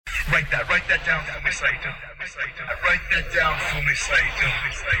Write that down for me, Saito. Write that down for me,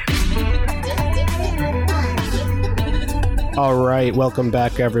 Saito. All right, welcome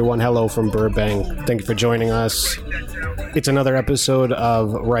back, everyone. Hello from Burbank. Thank you for joining us. It's another episode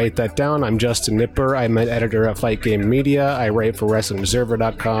of Write That Down. I'm Justin Nipper. I'm an editor at Fight Game Media. I write for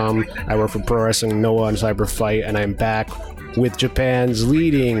WrestlingObserver.com. I work for Pro Wrestling Noah and Cyberfight, and I'm back with Japan's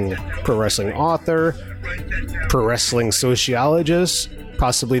leading pro wrestling author, pro wrestling sociologist,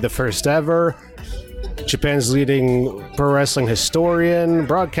 possibly the first ever, Japan's leading pro wrestling historian,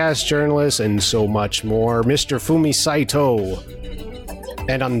 broadcast journalist, and so much more, Mr. Fumi Saito.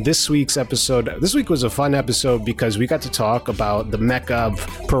 And on this week's episode, this week was a fun episode because we got to talk about the mecca of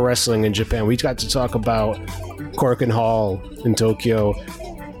pro wrestling in Japan. We got to talk about Korakuen Hall in Tokyo.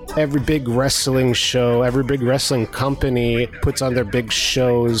 Every big wrestling show, every big wrestling company puts on their big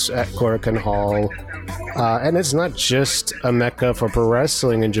shows at Korakuen Hall. And it's not just a mecca for pro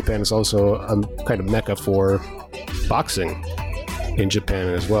wrestling in Japan, it's also a kind of mecca for boxing in Japan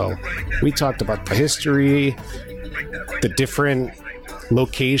as well. We talked about the history, the different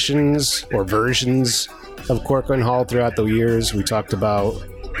locations or versions of Korakuen Hall throughout the years. We talked about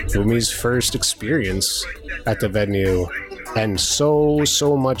Fumi's first experience at the venue, and so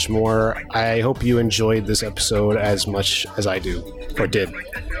much more. I hope you enjoyed this episode as much as I do, or did.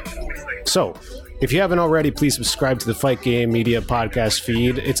 So, if you haven't already, please subscribe to the Fight Game Media podcast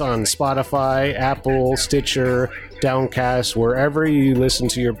feed. It's on Spotify, Apple, Stitcher, Downcast, wherever you listen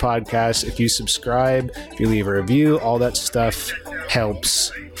to your podcast. If you subscribe, if you leave a review, all that stuff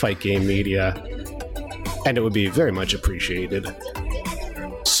helps Fight Game Media, and it would be very much appreciated.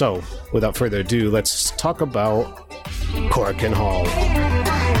 So, without further ado, let's talk about Korakuen Hall.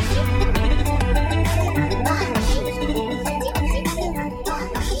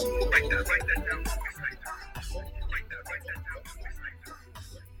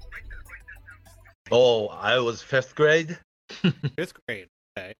 Oh, I was fifth grade. Fifth grade,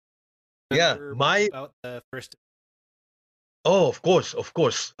 okay. Yeah, about the first. Oh, of course.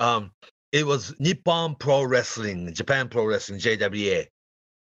 It was Nippon Pro Wrestling, Japan Pro Wrestling, JWA,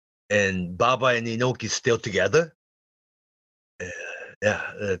 and Baba and Inoki still together.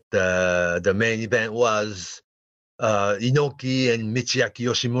 The main event was Inoki and Michiaki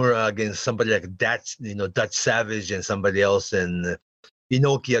Yoshimura against somebody like Dutch Savage and somebody else, and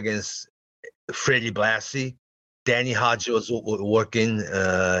Inoki against Freddie Blassie. Danny Hodge was working, in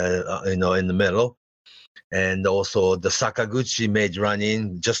the middle, and also the Sakaguchi made run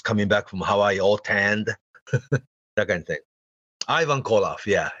in, just coming back from Hawaii, all tanned, that kind of thing. Ivan Koloff,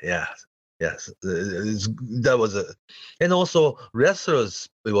 yes, that was a, and also wrestlers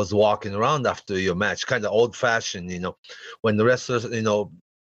was walking around after your match, kind of old fashioned, when the wrestlers,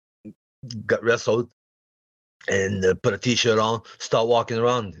 got wrestled and put a t-shirt on, start walking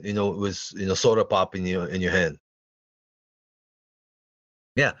around, with soda pop in your hand.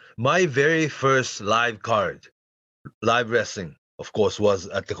 Yeah, my very first live wrestling, of course, was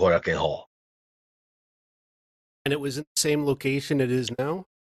at the Korakuen Hall. And it was in the same location it is now?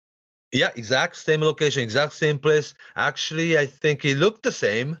 Yeah, exact same location, exact same place. Actually, I think it looked the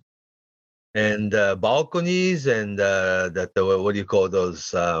same. And balconies and what do you call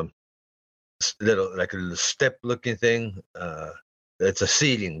those little step-looking thing? It's a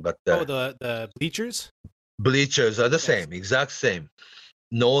seating, but the bleachers? Bleachers are the same, exact same.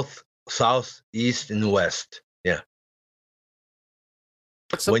 North, south, east, and west. Yeah.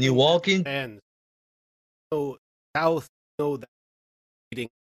 When you walk in, and so south, that seating.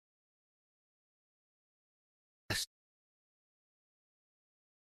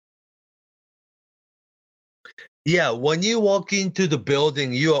 Yeah, when you walk into the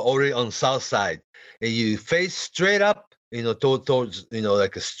building, you are already on south side, and you face straight up, towards,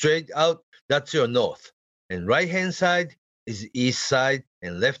 like a straight out. That's your north, and right hand side is east side,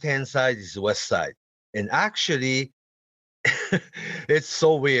 and left hand side is west side. And actually, it's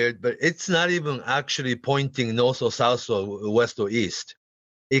so weird, but it's not even actually pointing north or south or west or east.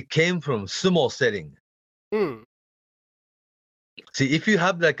 It came from sumo setting. See, if you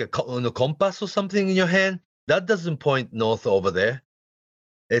have like a compass or something in your hand, that doesn't point north over there.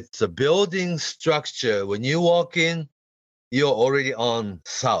 It's a building structure. When you walk in, you're already on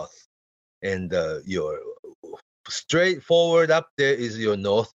south, and your straight forward up there is your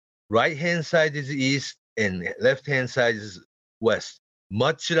north. Right hand side is east, and left hand side is west.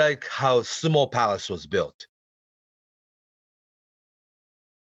 Much like how Sumo Palace was built.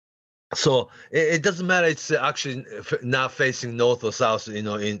 So it doesn't matter. It's actually not facing north or south,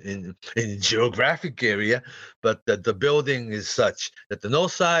 in geographic area, but the building is such that the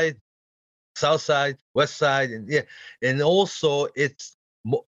north side, south side, west side, and also it's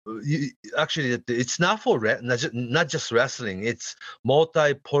actually, it's not for not just wrestling. It's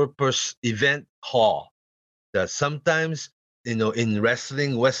multi-purpose event hall. That sometimes, in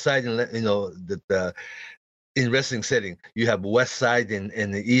wrestling, West Side, and the in wrestling setting, you have West Side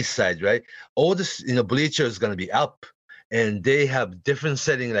and the East Side, right? All this, bleacher is going to be up, and they have different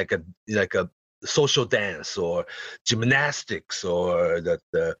setting, like a social dance or gymnastics or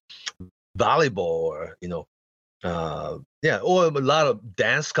the volleyball, or or a lot of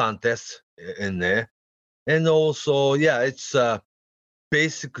dance contests in there. And also, it's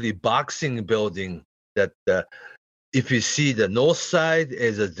basically boxing building that if you see the north side,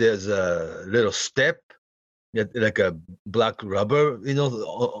 there's a little step, like a black rubber,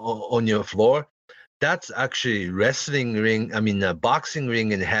 on your floor. That's actually wrestling ring. I mean, a boxing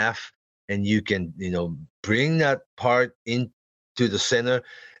ring in half, and you can, bring that part into the center,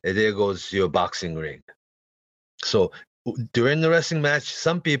 and there goes your boxing ring. So during the wrestling match,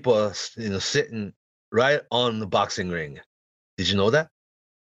 some people are, sitting right on the boxing ring. Did you know that?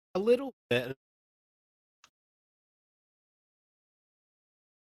 A little bit.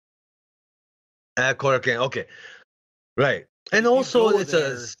 Korakuen, okay, right. And also,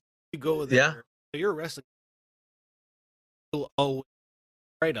 it's you go there. Yeah. So you're wrestling. Oh,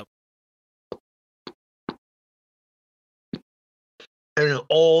 right up. And an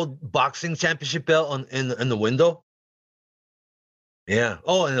old boxing championship belt in the window. Yeah.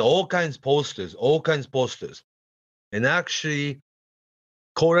 Oh, and all kinds of posters. And actually,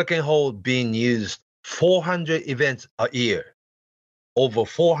 Korakuen Hall being used 400 events a year, over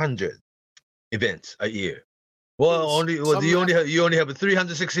 400 events a year. Well, you only have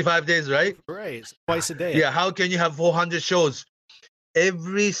 365 days, right? Right, twice a day. Yeah. How can you have 400 shows?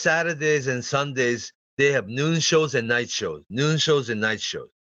 Every Saturdays and Sundays, they have noon shows and night shows.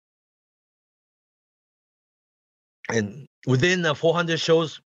 And within the 400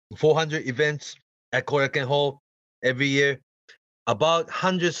 shows, 400 events at Korakuen Hall every year, about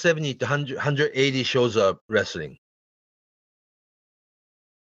 170 to 180 shows of wrestling.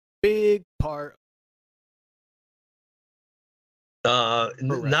 Big part.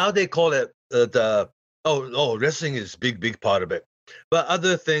 Now they call it wrestling is big part of it. But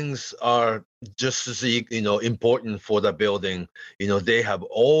other things are just as important for the building. They have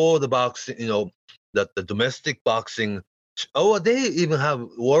all the boxing, the domestic boxing. Oh, they even have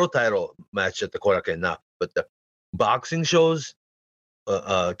world title match at the Korakuen now. But the boxing shows,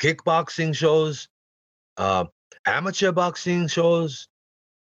 kickboxing shows, amateur boxing shows,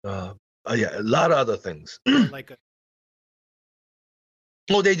 a lot of other things. Like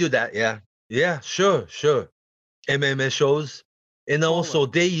they do that. Yeah, sure. MMA shows. And also,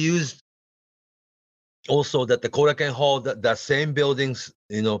 they used also that the Korakuen Hall, that same buildings,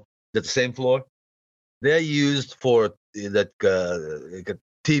 that same floor, they're used for like a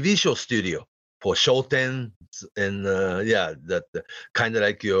TV show studio for Shoten, and that kind of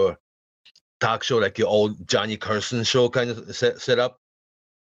like your talk show, like your old Johnny Carson show kind of set up.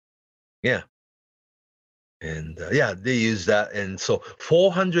 Yeah. And they use that, and so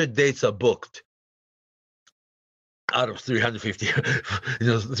 400 dates are booked out of 350,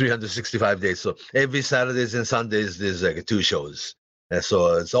 365 days. So every Saturdays and Sundays, there's like 2 shows. And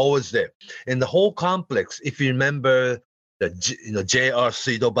so it's always there. And the whole complex, if you remember the JR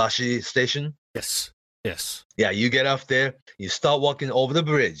Suidobashi station. Yes. Yeah, you get off there, you start walking over the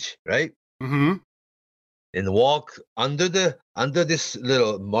bridge, right? Mm-hmm. And walk under this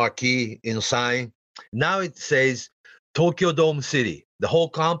little marquee sign. Now it says Tokyo Dome City. The whole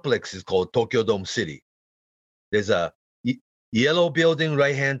complex is called Tokyo Dome City. There's a yellow building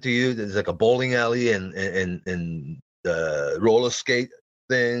right hand to you. There's like a bowling alley and the roller skate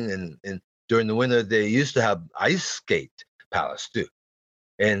thing. And during the winter, they used to have ice skate palace too.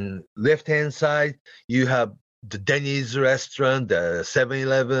 And left hand side, you have the Denny's restaurant, the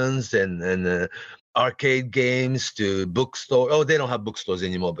 7-Elevens, and arcade games to bookstore. Oh, they don't have bookstores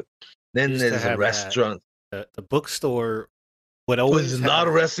anymore, but then there's a restaurant. The bookstore would always have a lot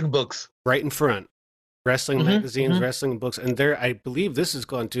of wrestling books right in front. Wrestling magazines, wrestling books, and there, I believe this has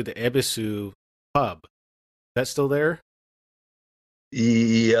gone to the Ebisu pub. Is that still there?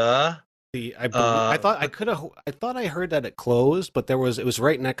 Yeah. I thought I heard that it closed, but it was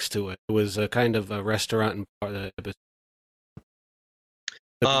right next to it. It was a kind of a restaurant in part of the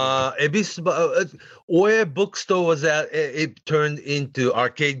Ebisu. Ebisu, where bookstore was at, it turned into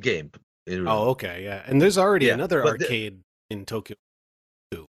arcade game. Oh, okay, yeah. And there's already another arcade in Tokyo.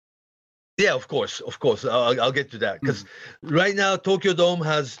 Yeah, of course. I'll get to that, because right now Tokyo Dome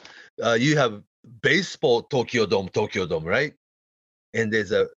has you have baseball Tokyo Dome, right? And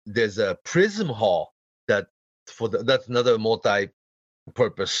there's a Prism Hall that's another multi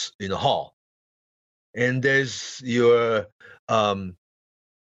purpose hall. And there's your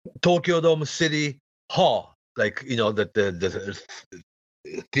Tokyo Dome City Hall, like the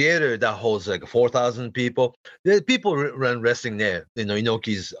theater that holds like 4,000 people. People run wrestling there.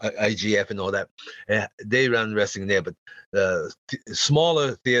 Inoki's IGF and all that. They run wrestling there, but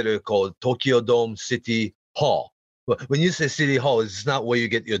smaller theater called Tokyo Dome City Hall. But when you say City Hall, it's not where you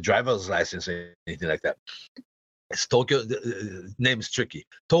get your driver's license or anything like that. It's Tokyo. The name is tricky.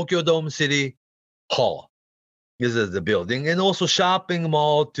 Tokyo Dome City Hall. This is the building, and also shopping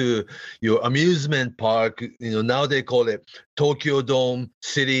mall to your amusement park. Now they call it Tokyo Dome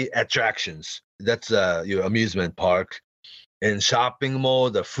City Attractions. That's your amusement park, and shopping mall,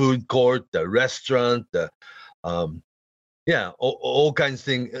 the food court, the restaurant, the all kinds of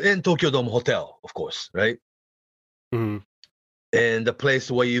things, and Tokyo Dome Hotel, of course, right? Mm-hmm. And the place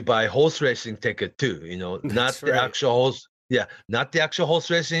where you buy horse racing ticket too. Not the actual horse. Yeah, not the actual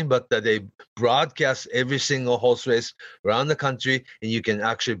horse racing, but they broadcast every single horse race around the country, and you can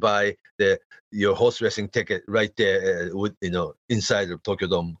actually buy your horse racing ticket right there with inside the Tokyo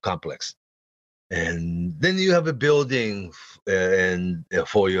Dome complex. And then you have a building and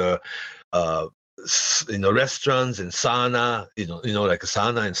for your restaurants and sauna, like a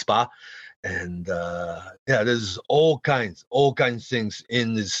sauna and spa, and there's all kinds of things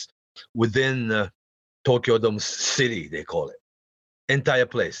in this within. Tokyo Dome City, they call it. Entire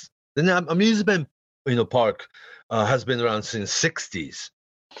place. The amusement, park has been around since 60s.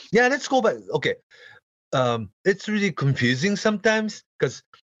 Yeah, let's go back. Okay. It's really confusing sometimes because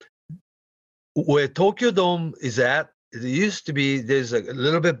where Tokyo Dome is at, it used to be, there's a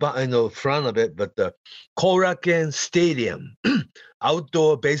little bit front of it, but the Korakuen Stadium,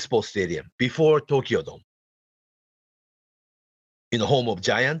 outdoor baseball stadium before Tokyo Dome. Home of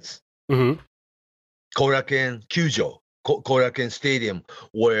Giants. Mm-hmm. Korakuen Kyujo, Korakuen Stadium,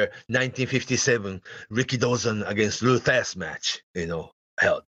 where 1957 Rikidozan against Lou Thesz match,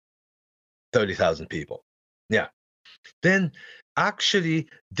 held 30,000 people. Yeah. Then actually,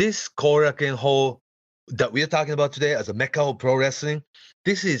 this Korakuen Hall that we are talking about today as a mecca of pro wrestling,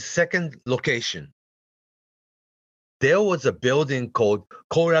 this is second location. There was a building called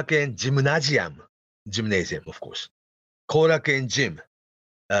Korakuen Gymnasium, of course. Korakuen Gym.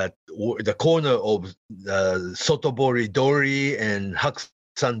 The corner of Sotobori Dori and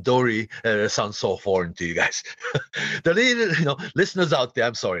Hakusan Dori sounds so foreign to you guys. Listeners out there,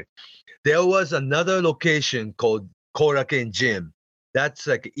 I'm sorry. There was another location called Korakuen Gym. That's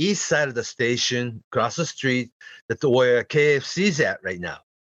like east side of the station, across the street. That's where KFC's at right now.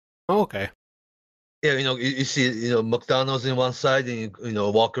 Oh, okay. Yeah, you see, McDonald's in one side, and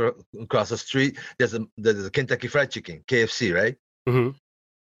you walk across the street. There's the Kentucky Fried Chicken, KFC, right? Mm-hmm.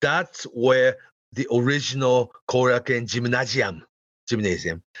 That's where the original Korakuen Gymnasium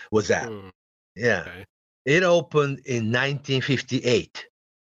was at. Yeah. Okay. It opened in 1958.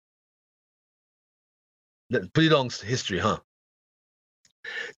 Pretty long history, huh?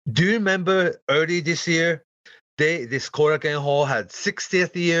 Do you remember early this year, this Korakuen Hall had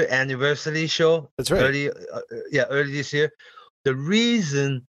 60th year anniversary show? That's right. Early this year. The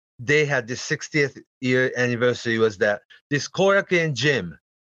reason they had this 60th year anniversary was that this Korakuen Gym,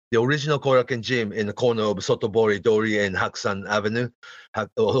 the original Korakuen Gym in the corner of Sotobori Dori and Hakusan Avenue.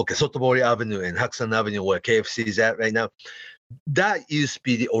 Sotobori Avenue and Hakusan Avenue, where KFC is at right now. That used to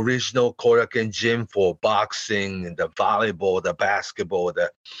be the original Korakuen Gym for boxing, and the volleyball, the basketball,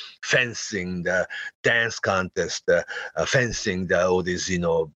 the fencing, the dance contest, the fencing, all these,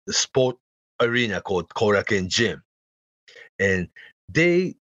 the sport arena called Korakuen Gym. And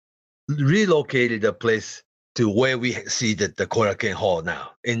they relocated the place to where we see the Korakuen Hall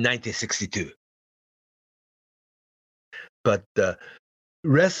now in 1962. But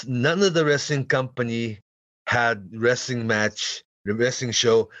none of the wrestling company had wrestling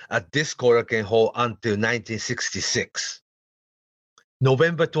show at this Korakuen Hall until 1966.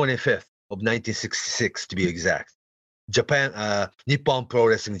 November 25th of 1966, to be exact. Nippon Pro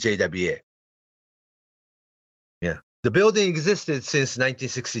Wrestling JWA. Yeah. The building existed since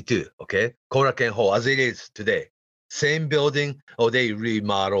 1962, okay? Korakuen Hall, as it is today. Same building. They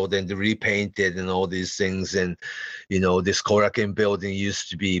remodeled and repainted and all these things. And, this Korakuen building used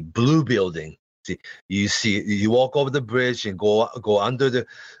to be blue building. You walk over the bridge and go under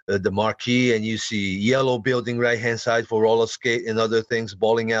the marquee, and you see yellow building right-hand side for roller skate and other things,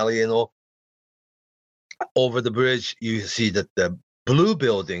 bowling alley and all. Over the bridge, you see that the blue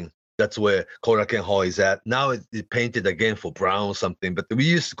building, that's where Korakuen Hall is at. Now it's painted again for brown something, but we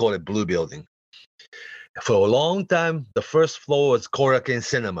used to call it blue building. For a long time, the first floor was Korakuen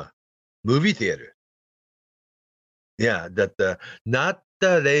Cinema, movie theater. Yeah, that not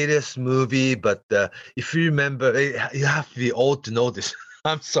the latest movie, but if you remember, you have to be old to know this.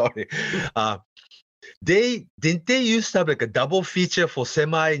 I'm sorry. They used to have like a double feature for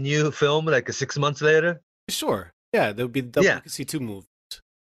semi-new film, like 6 months later. Sure. Yeah, there would be double. Yeah. You could see two movies.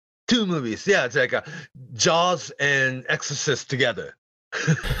 Two movies. Yeah, it's like a Jaws and Exorcist together.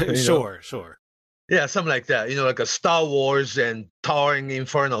 Sure. Yeah, something like that. Like a Star Wars and Towering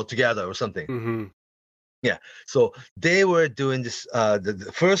Inferno together or something. Mm-hmm. Yeah. So they were doing this.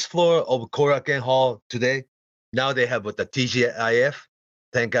 The first floor of Korakuen Hall today. Now they have with the TGIF.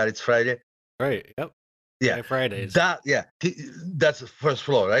 Thank God it's Friday. Right. Yep. Yeah. Fridays. That's the first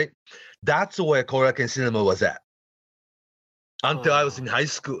floor, right? That's where Korakuen Cinema was at. Until I was in high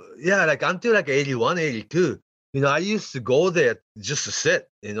school. Yeah, like until like 81, 82. I used to go there just to sit,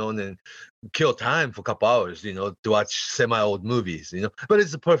 and then kill time for a couple hours, to watch semi-old movies, But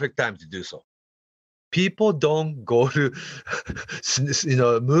it's the perfect time to do so. People don't go to,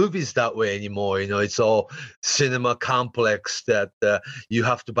 movies that way anymore. It's all cinema complex that you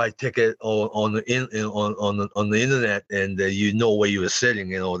have to buy ticket on the internet, and you know where you were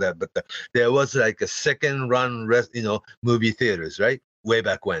sitting and all that. But there was like a second run, movie theaters, right? Way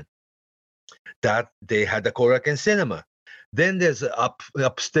back when. That they had the Korakuen Cinema. Then there's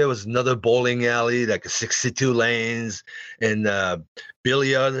upstairs was another bowling alley, like 62 lanes, and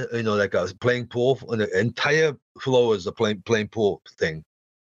billiard, like a playing pool. And the entire floor was a playing pool thing.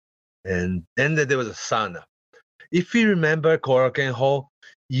 And then there was a sauna. If you remember Korakuen Hall,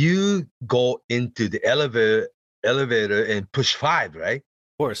 you go into the elevator and push 5, right?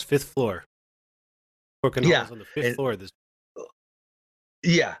 Of course, 5th floor. Korakuen Hall is on the 5th floor.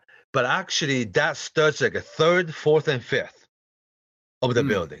 Yeah, but actually that starts like a 3rd, 4th, and 5th. Of the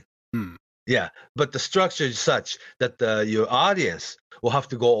building. Yeah, but the structure is such that your audience will have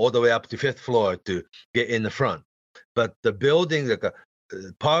to go all the way up to 5th floor to get in the front. But the building, like a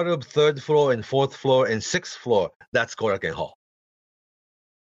part of 3rd floor and 4th floor and 6th floor, that's Korakuen Hall.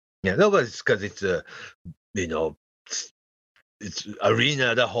 Yeah, no, but it's because it's it's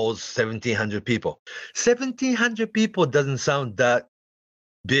arena that holds 1,700 people. 1,700 people doesn't sound that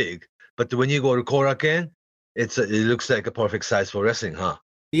big, but when you go to Korakuen, it looks like a perfect size for wrestling, huh?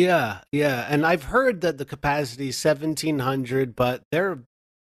 Yeah. And I've heard that the capacity is 1,700, but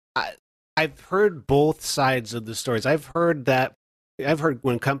I've heard both sides of the stories. I've heard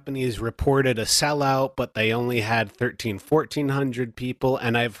when companies reported a sellout, but they only had 1,400 people,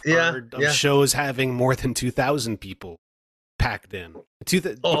 and I've heard of shows having more than 2,000 people packed in.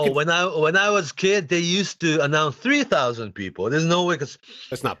 When I was a kid, they used to announce 3,000 people. There's no way, because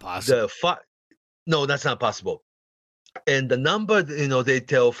that's not possible. No, that's not possible. And the number, they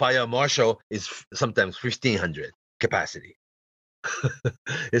tell fire marshal is sometimes 1,500 capacity.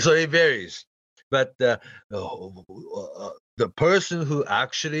 So it varies. But the person who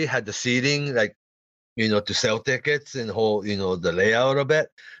actually had the seating, like, to sell tickets and whole, the layout of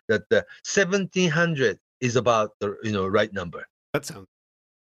it, that the 1,700 is about the, right number. That sounds.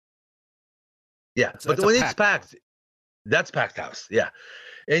 Yeah, but when it's packed, that's packed house. Yeah.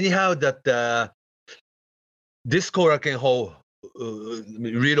 Anyhow, that this Korakuen Hall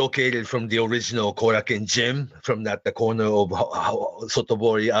relocated from the original Korakuen Gym, from the corner of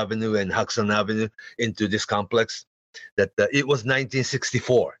Sotobori Avenue and Hakusan Avenue, into this complex. That it was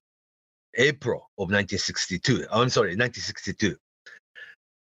 1964, April of 1962. I'm sorry, 1962.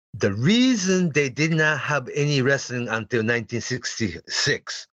 The reason they did not have any wrestling until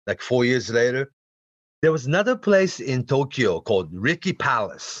 1966, like 4 years later, there was another place in Tokyo called Riki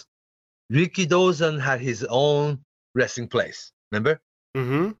Palace. Rikidozan had his own wrestling place, remember?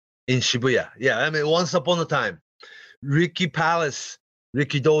 Mm-hmm. In Shibuya. Yeah, I mean, once upon a time, Riki Palace,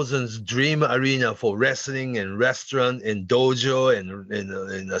 Rikidozan's dream arena for wrestling and restaurant and dojo and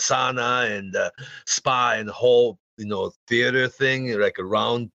asana and spa and whole, theater thing, like a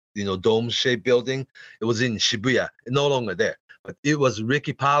round, dome-shaped building. It was in Shibuya, no longer there. But it was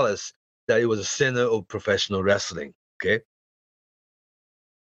Riki Palace that it was a center of professional wrestling, okay?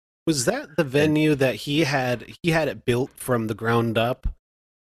 Was that the venue that he had it built from the ground up?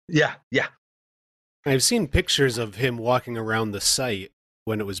 Yeah. I've seen pictures of him walking around the site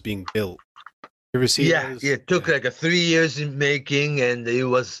when it was being built. You ever see those? It took like 3 years in making, and it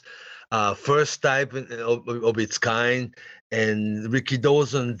was first type of its kind. And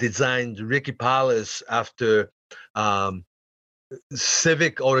Rikidozan designed Riki Palace after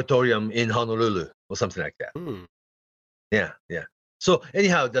Civic Auditorium in Honolulu or something like that. Yeah. So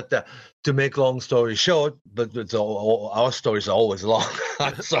anyhow, that to make long story short, but our stories are always long.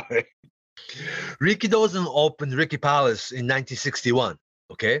 I'm sorry. Rikidozan opened Riki Palace in 1961.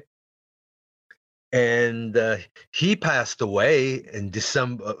 Okay. And he passed away in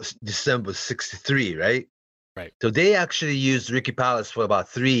December 63, right? Right. So they actually used Ricky Palace for about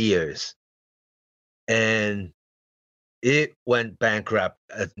 3 years. And it went bankrupt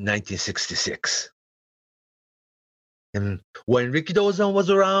at 1966. And when Ricky Dozan was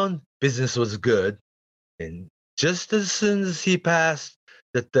around, business was good. And just as soon as he passed,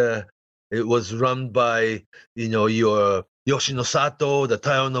 that it was run by, your Yoshino Sato, the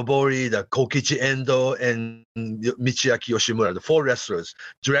Taiyo Nobori, the Kokichi Endo, and Michiaki Yoshimura, the 4 wrestlers,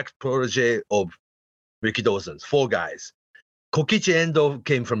 direct protege of Ricky Dozan, 4 guys. Kokichi Endo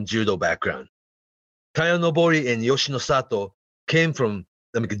came from judo background. Taiyo Nobori and Yoshino Sato came from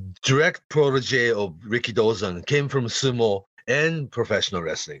direct protege of Ricky Dozan, came from sumo and professional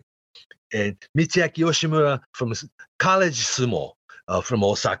wrestling. And Michiaki Yoshimura from college sumo from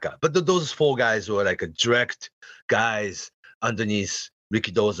Osaka. But those 4 guys were like a direct guys underneath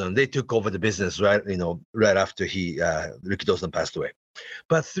Ricky Dozan. They took over the business right after Ricky Dozan passed away.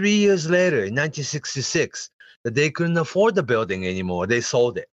 But 3 years later, in 1966, that they couldn't afford the building anymore. They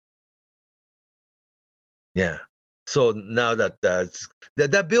sold it. Yeah. So now that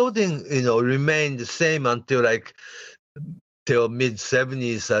building, remained the same until till mid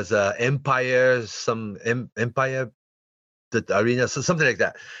 70s as Empire, Empire, the arena, so something like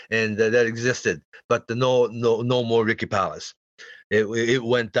that, and that existed, but no more Ricky Palace. It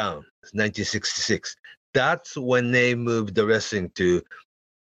went down. 1966. That's when they moved the wrestling to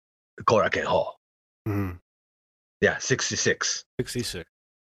Korakuen Hall. Mm-hmm. Yeah, 66.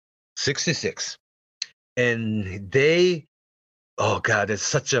 66. And they, oh God, it's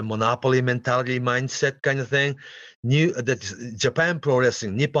such a monopoly mentality mindset kind of thing. That Japan Pro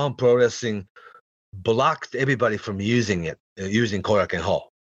Wrestling, Nippon Pro Wrestling blocked everybody from using Korakuen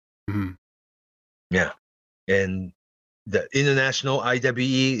Hall. Mm-hmm. Yeah. And the international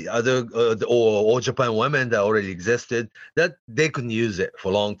IWE, other or All Japan Women that already existed, that they couldn't use it for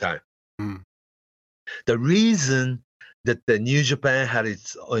a long time. Mm. The reason that the New Japan had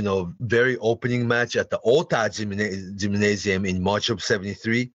its very opening match at the Ota Gymnasium in March of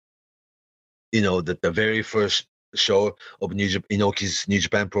 73, the very first show of Inoki's New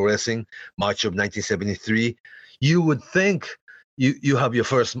Japan Pro Wrestling, March of 1973, you would think you have your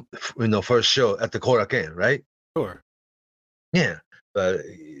first show at the Korakuen, right? Sure. Yeah, but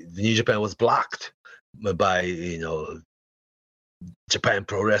the New Japan was blocked by Japan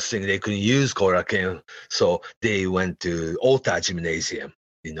Pro Wrestling. They couldn't use Korakuen, so they went to Ota Gymnasium.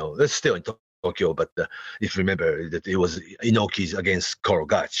 That's still in Tokyo, but if you remember that it was Inoki's against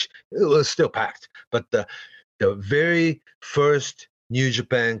Korogachi, it was still packed. But the very first New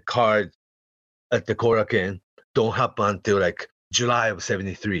Japan card at the Korakuen don't happen until July of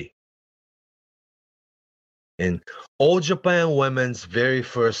 73. And All Japan Women's very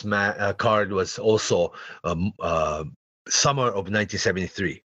first card was also summer of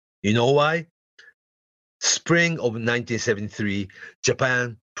 1973. You know why? Spring of 1973,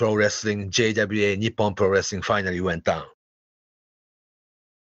 Japan Pro Wrestling, JWA, Nippon Pro Wrestling finally went down.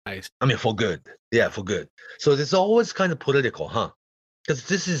 Nice. I mean, for good. Yeah, for good. So it's always kind of political, huh? Because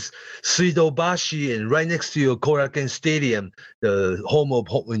this is Suidobashi, and right next to your Korakuen Stadium, the home of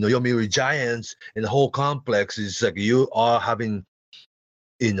Yomiuri Giants, and the whole complex is you are having,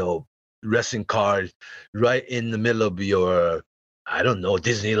 wrestling card right in the middle of your, I don't know,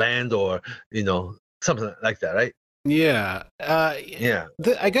 Disneyland or something like that, right? Yeah. Yeah.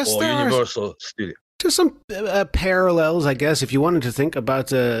 I guess or there Universal Studio. There's some parallels, I guess, if you wanted to think about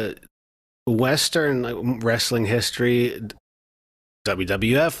the Western wrestling history.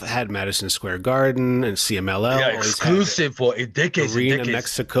 WWF had Madison Square Garden, and CMLL. Yeah, exclusive for decades. Arena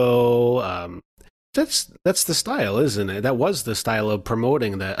Mexico. That's the style, isn't it? That was the style of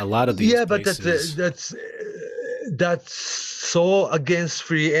promoting that a lot of these. Yeah, places. but that's so against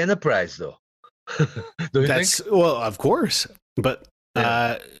free enterprise, though. Don't you think? Well, of course, but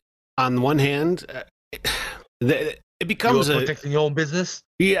on one hand, it becomes You're protecting your own business.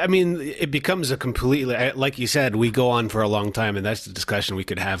 Yeah, I mean, it becomes a completely, like you said, we go on for a long time, and that's the discussion we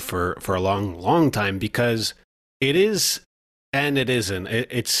could have for a long, long time, because it is and it isn't.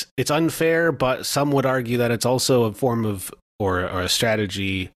 It's unfair, but some would argue that it's also a form of or a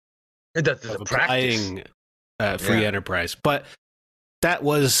strategy That's of a practice. applying free enterprise. But that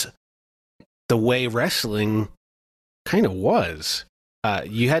was the way wrestling kind of was.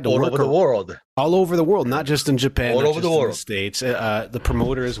 You had to all work over the world. All over the world, not just in Japan, all not over just the world. in the States. The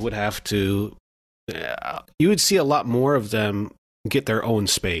promoters would have to. You would see a lot more of them get their own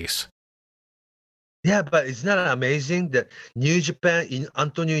space. Yeah, but it's not amazing that New Japan, in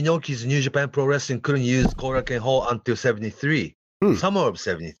Antonio Inoki's New Japan Pro Wrestling couldn't use Korakuen Hall until 73, summer of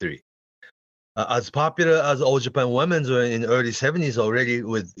 73. as popular as All Japan Women's were in early 70s already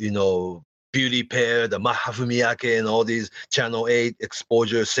with, Beauty Pair, the Mahafu Miyake, and all these Channel 8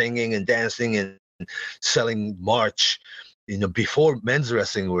 exposure singing and dancing and selling March, before men's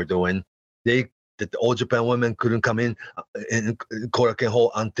wrestling were doing, the All Japan Women couldn't come in Korakuen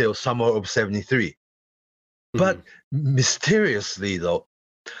Hall until summer of 73. But mysteriously, though,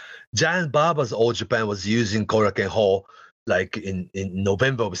 Giant Baba's All Japan was using Korakuen Hall like in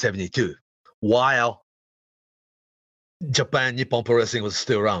November of 72, while Japan Nippon Pro Wrestling was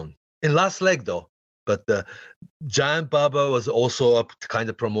still around. In last leg, though, but Giant Baba was also a kind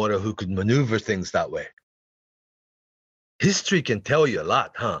of promoter who could maneuver things that way. History can tell you a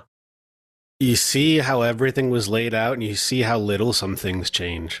lot, huh? You see how everything was laid out, and you see how little some things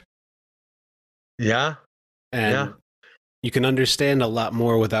change. Yeah. And you can understand a lot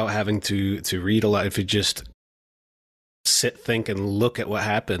more without having to read a lot if you just sit, think, and look at what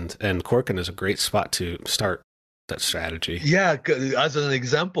happened. And Korakuen is a great spot to start that strategy. Yeah, as an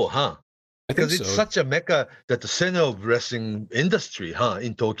example, huh? Because it's such a mecca, that the center of wrestling industry, huh,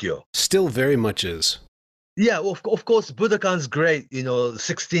 in Tokyo. Still very much is. Yeah, of course, Budokan's great,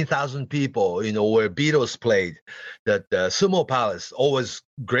 16,000 people, where Beatles played. That Sumo Palace, always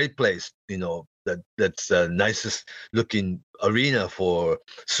great place, that's the nicest looking arena for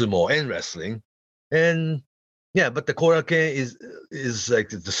sumo and wrestling. And yeah, but the Korakuen is like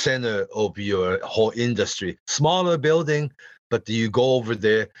the center of your whole industry. Smaller building, but you go over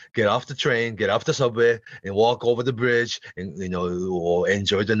there, get off the train, get off the subway, and walk over the bridge, and or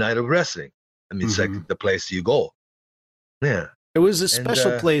enjoy the night of wrestling. I mean, it's like the place you go. Yeah, it was a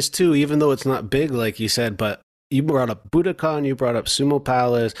special place too, even though it's not big, like you said. But you brought up Budokan, you brought up Sumo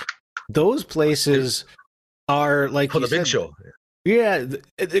Palace. Those places are like for the big show. Yeah,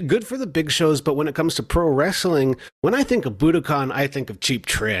 good for the big shows, but when it comes to pro wrestling, when I think of Budokan, I think of Cheap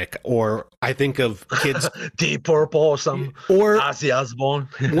Trick, or I think of kids Deep Purple or some, or Ozzy Osbourne.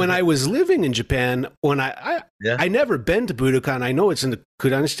 When I was living in Japan, when I never been to Budokan. I know it's in the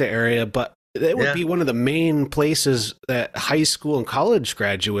Kudanshita area, but it would be one of the main places that high school and college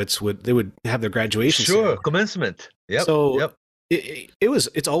graduates would have their graduation. Sure, commencement. Yep. So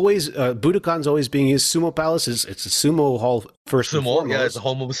it's always Budokan's always being used. Sumo Palace it's a sumo hall first. Sumo, it's a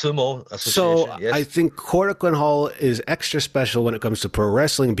home of sumo association. So I think Korakuen Hall is extra special when it comes to pro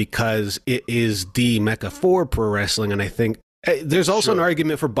wrestling because it is the mecca for pro wrestling, and I think there's also an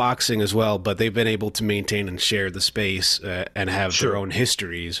argument for boxing as well. But they've been able to maintain and share the space and have their own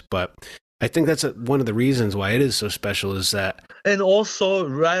histories. But I think that's one of the reasons why it is so special is that, and also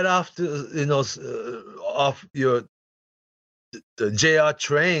right after off your the JR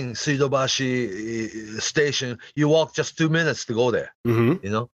train, Suidobashi station, you walk just 2 minutes to go there,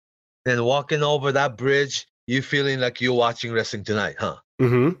 and walking over that bridge, you feeling like you're watching wrestling tonight, huh?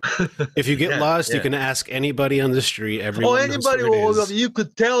 If you get lost, you can ask anybody on the street. Everyone anybody, you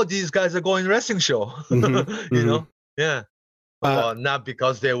could tell these guys are going wrestling show, Yeah. Well, not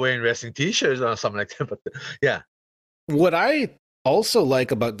because they're wearing wrestling T-shirts or something like that, but yeah. What I also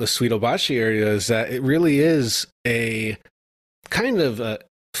like about the Suidobashi area is that it really is a kind of a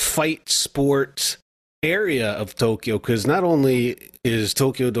fight sports area of Tokyo, because not only is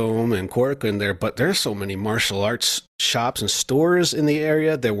Tokyo Dome and Korakuen there, but there's so many martial arts shops and stores in the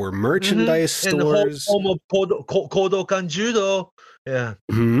area. There were merchandise stores. And the home of Kodokan Judo. Yeah.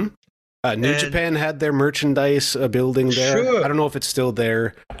 New Japan had their merchandise building there. Sure. I don't know if it's still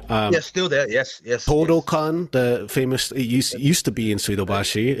there. Still there. Yes. Kodokan, the famous, it used to be in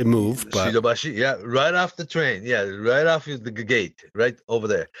Suidobashi. It moved. But... Suidobashi, right off the train. Yeah, right off the gate, right over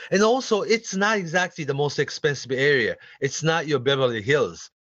there. And also, it's not exactly the most expensive area. It's not your Beverly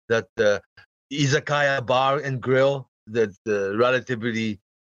Hills. That izakaya bar and grill, that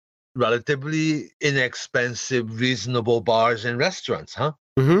relatively inexpensive, reasonable bars and restaurants, huh?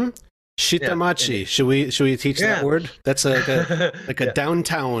 Shitamachi. Should we teach that word? That's like a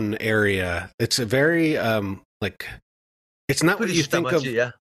downtown area. It's a very it's not what you think of.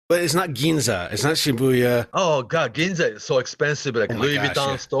 But it's not Ginza. It's not Shibuya. Oh God, Ginza is so expensive, like Louis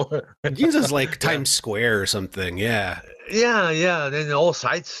Vuitton store. Ginza's like Times Square or something. Yeah. Then all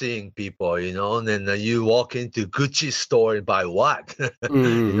sightseeing people, and then you walk into Gucci store and buy what,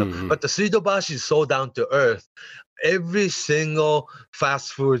 But the Suidobashi is so down to earth. Every single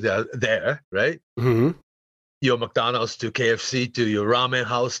fast food there, right? Your McDonald's to KFC to your ramen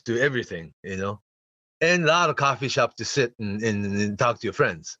house to everything, and a lot of coffee shop to sit and talk to your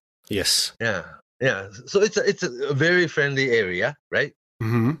friends. Yes. Yeah. So it's a very friendly area, right?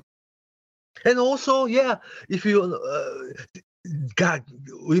 And also, if you God,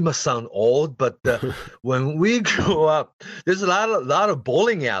 we must sound old, but when we grew up, there's a lot of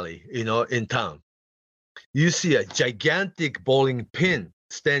bowling alley, in town. You see a gigantic bowling pin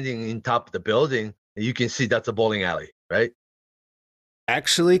standing in top of the building, and you can see that's a bowling alley, right?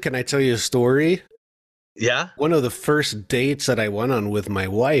 Actually, can I tell you a story? Yeah, One of the first dates that I went on with my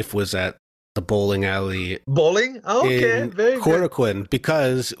wife was at the bowling alley bowling. Okay, in very good. Korakuen,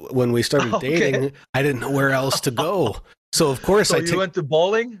 because when we started Okay. dating, I didn't know where else to go. So of course So I you went to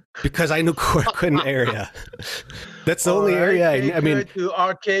bowling? because I knew Korakuen area. That's the All only right, area take I mean, her to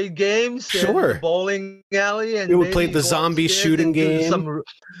arcade games, Sure. and the bowling alley, and We would maybe play the go zombie upstairs shooting and do game. some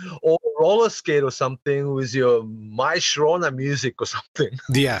or roller skate or something with your My Sharona music or something.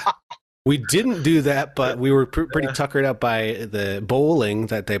 yeah. We didn't do that, but we were pretty tuckered out by the bowling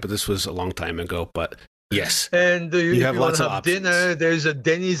that day, but this was a long time ago. But yes. And if have you want lots to of have options. dinner, there's a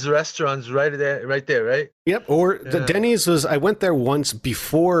Denny's restaurant right there, right? Yep. Or the Yeah. Denny's I went there once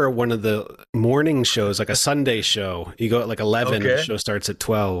before one of the morning shows, like a Sunday show. You go at like 11, the Okay. show starts at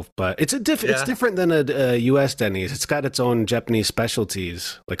 12. But it's it's Yeah. different than a US Denny's. It's got its own Japanese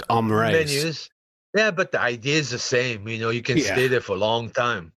specialties, like omurice. Menus. Yeah, but the idea is the same. You can Yeah. stay there for a long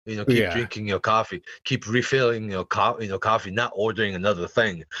time. Keep Yeah. drinking your coffee, keep refilling your coffee, not ordering another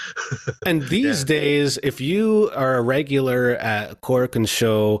thing. And these Yeah. days, if you are a regular at Korakuen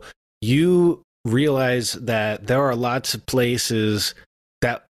Show, you realize that there are lots of places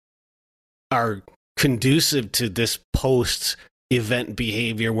that are conducive to this post event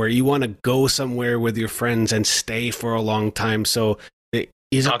behavior where you want to go somewhere with your friends and stay for a long time. So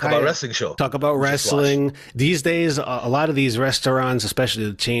Talk about wrestling show. Talk about Just wrestling. These days, a lot of these restaurants, especially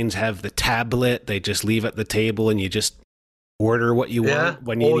the chains, have the tablet. They just leave at the table and you just order what you Yeah, want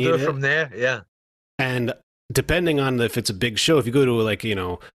when you need order it. from there. Yeah. And depending on if it's a big show, if you go to like,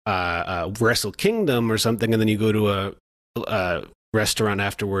 Wrestle Kingdom or something, and then you go to a restaurant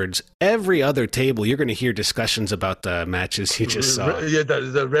afterwards, every other table, you're going to hear discussions about the matches you just saw. Yeah,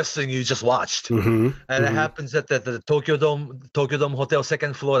 the wrestling you just watched. Mhm, And it mhm. happens at the Tokyo Dome Hotel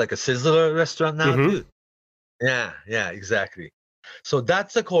second floor, like a Sizzler restaurant now Mhm. too. Yeah, exactly. So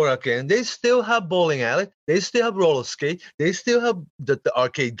that's a Korakuen. They still have bowling alley. They still have roller skate. They still have the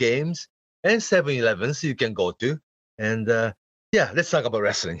arcade games and 7-Elevens you can go to. And let's talk about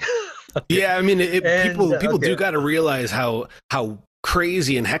wrestling. Yeah, I mean, And, people do okay. got to realize how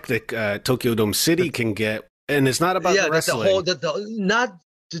crazy and hectic Tokyo Dome City can get, and it's not about the that's the wrestling. whole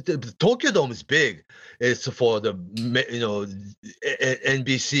the Tokyo Dome is big. It's for the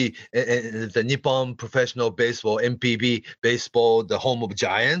NBC and the Nippon Professional Baseball, NPB baseball, the home of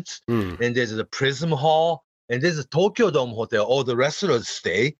Giants. Mm. And there's the Prism Hall, and there's a Tokyo Dome hotel. All the wrestlers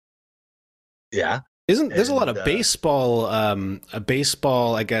stay. Yeah, There's a lot of And,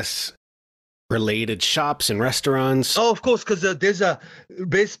 baseball, I guess, related shops and restaurants. oh, of course, because there's a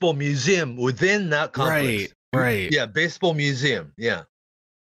baseball museum within that complex. Right. Yeah, baseball museum. Yeah.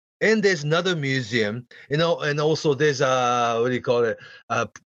 And there's another museum, and also there's what do you call it?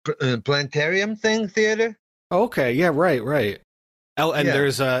 Planetarium theater. Okay, yeah, right. Oh, and Yeah.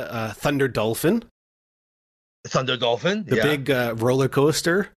 there's a Thunder Dolphin, Thunder Dolphin. the Yeah. big roller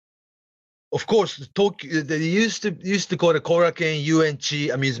coaster. Of course, Tokyo. They used to call it Korakuen UNC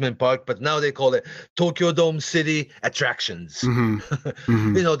Amusement Park, but now they call it Tokyo Dome City Attractions. Mhm.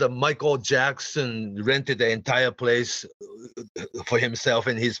 Mhm. The Michael Jackson rented the entire place for himself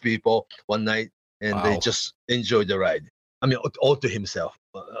and his people one night, and they Wow. just enjoyed the ride. I mean, all to himself.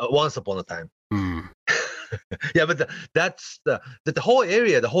 Once upon a time. Mm. Yeah, but that's the whole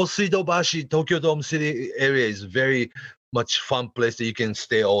area, the whole Suidobashi Tokyo Dome City area is very much fun place that you can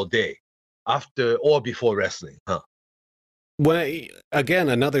stay all day after or before wrestling. Again,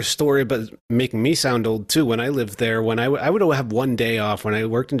 another story, but making me sound old too. When I lived there, when I would have one day off. When I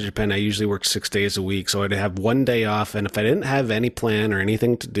worked in Japan, I usually worked 6 days a week, so I'd have one day off. And if I didn't have any plan or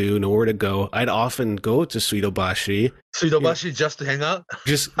anything to do, nowhere to go, I'd often go to Suidobashi Suidobashi just to hang out.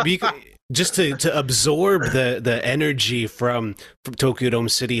 just to absorb the energy from Tokyo Dome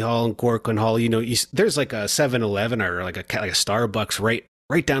City Hall and Korakuen Hall. There's like a 7-Eleven or like a Starbucks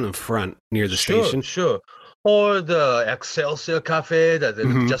right down in front near the station. Sure. Or the Excelsior Cafe that is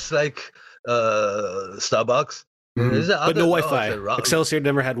Mhm. just like Starbucks. Mhm. Is there But no other- Wi-Fi. it's a ra- Excelsior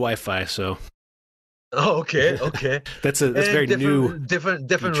never had Wi-Fi, so Oh, okay. that's And very new. Different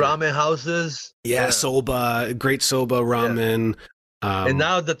feature. ramen houses. Yeah, soba, great soba ramen. And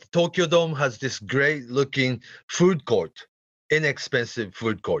now that Tokyo Dome has this great looking food court, inexpensive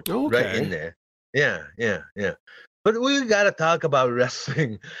food court right Okay. in there. Yeah. But we gotta talk about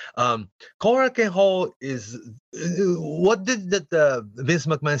wrestling. Korakuen Hall is what did Vince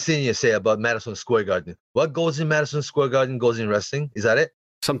McMahon Sr. say about Madison Square Garden? What goes in Madison Square Garden goes in wrestling. Is that it?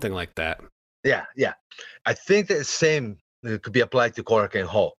 Something like that. Yeah. I think that the same could be applied to Korakuen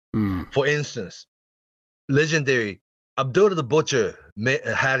Hall. For instance, legendary Abdullah the Butcher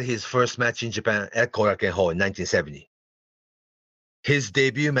had his first match in Japan at Korakuen Hall in 1970. His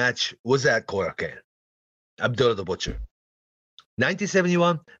debut match was at Korakuen. Abdullah the Butcher.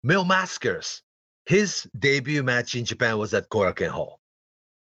 1971, Mil Mascaras. His debut match in Japan was at Korakuen Hall.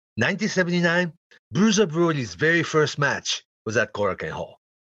 1979, Bruiser Brody's very first match was at Korakuen Hall.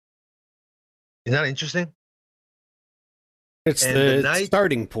 Isn't that interesting? It's the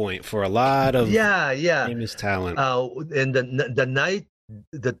starting point for a lot of famous talent. And the night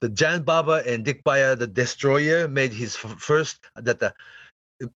that the Jan Baba and Dick Baya, the Destroyer, made his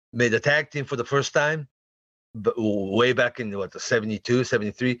made a tag team for the first time, but way back in the 72,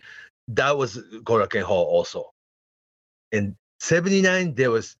 73, that was Korakuen Hall also. In 79,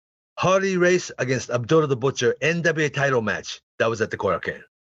 there was Harley Race against Abdullah the Butcher NWA title match. That was at the Korakuen.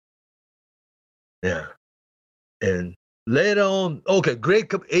 Yeah. And later on, okay, Great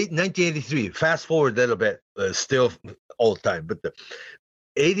Cup 1983. Fast forward a little bit, still all time, but the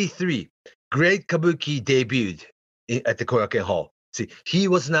 83, Great Kabuki debuted at the Korakuen Hall. See, he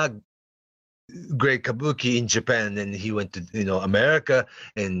was not Great Kabuki in Japan, and he went to America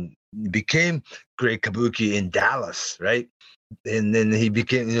and became Great Kabuki in Dallas, right? And then he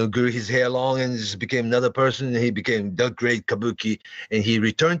became, grew his hair long and just became another person. And he became the Great Kabuki, and he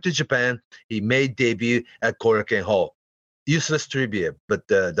returned to Japan. He made debut at Korakuen Hall. Useless trivia, but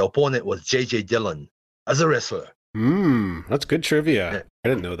the opponent was J.J. Dillon as a wrestler. That's good trivia. Yeah. I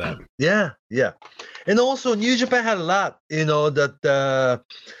didn't know that. Yeah. And also, New Japan had a lot, that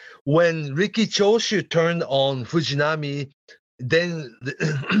when Riki Choshu turned on Fujinami, then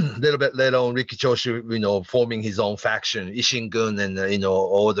a little bit later on, Riki Choshu, forming his own faction, Ishingun and,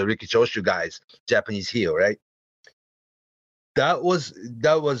 all the Riki Choshu guys, Japanese heel, right? That was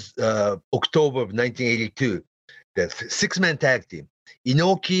October of 1982. The six-man tag team,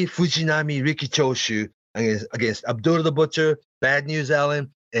 Inoki, Fujinami, Riki Choshu against Abdullah the Butcher, Bad News Allen,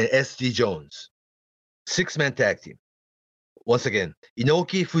 and S.G. Jones. Six-man tag team. Once again,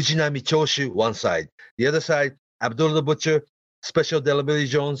 Inoki, Fujinami, Choshu, one side. The other side, Abdullah the Butcher, Special Delivery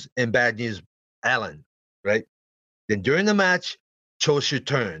Jones, and Bad News Allen, right? Then during the match, Choshu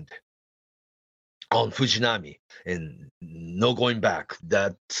turned on Fujinami, and no going back.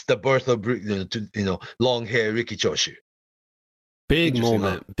 That's the birth of long hair Riki Choshu. Big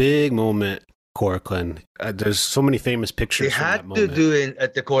moment, Korakuen. There's so many famous pictures. They had to do it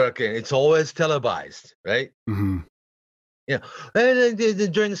at the Korakuen. It's always televised, right? Mm-hmm. Yeah, and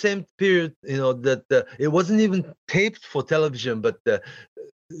then during the same period, that it wasn't even taped for television, but the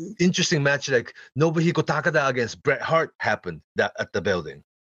interesting match like Nobuhiko Takada against Bret Hart happened at the building.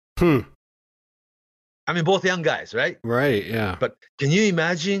 I mean, both young guys, right? Right, yeah. But can you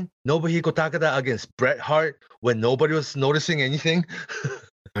imagine Nobuhiko Takada against Bret Hart when nobody was noticing anything?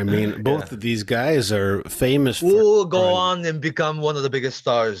 I mean, both of these guys are famous. Will go on and become one of the biggest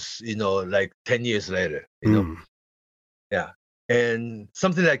stars, like 10 years later, Yeah. And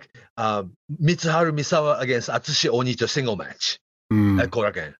something like Mitsuharu Misawa against Atsushi Onita single match at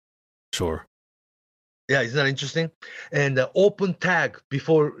Korakuen. Sure. Yeah, isn't that interesting? And the open tag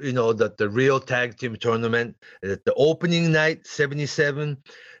before, the real tag team tournament, the opening night, 77,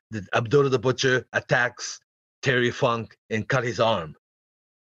 Abdullah the Butcher attacks Terry Funk and cut his arm.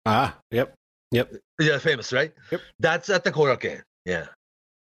 Yep. Yeah, famous, right? Yep. That's at the Korakuen. Yeah.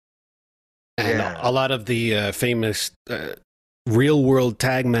 And a lot of the famous real world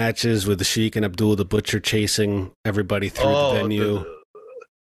tag matches with the Sheik and Abdullah the Butcher chasing everybody through the venue.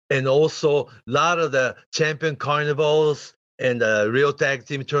 And also, a lot of the champion carnivals and the real tag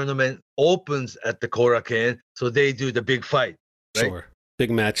team tournament opens at the Korakuen, so they do the big fight. Right? Sure.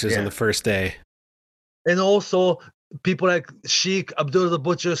 Big matches on the first day. And also, people like Sheik, Abdullah the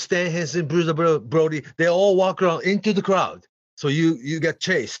Butcher, Stan Hansen, Bruiser Brody, they all walk around into the crowd. So you get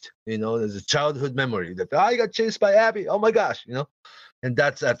chased, there's a childhood memory that I got chased by Abby. Oh my gosh, and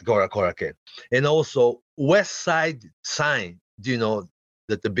that's at Korakuen. And also West Side sign. Do you know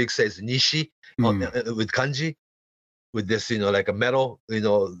that the big says Nishi with kanji, with this, like a metal,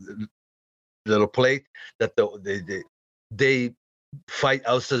 little plate that they fight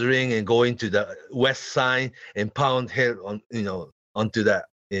outside the ring and go into the West sign and pound head on, onto that.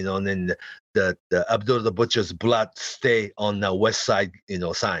 And then the Abdullah the Butcher's blood stay on the West Side,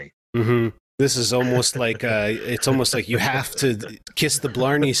 sign. Mm-hmm. This is almost like it's almost like you have to kiss the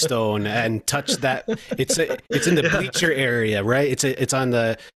Blarney Stone and touch that. It's in the bleacher area, right? It's on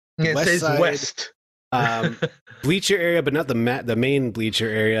the It west says side, west. bleacher area, but not the main bleacher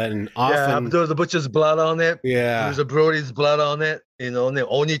area. And often There was the butcher's blood on it. Yeah. There was a Brody's blood on it, and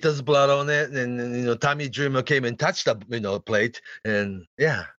Onita's blood on it, and Tommy Dreamer came and touched the plate, and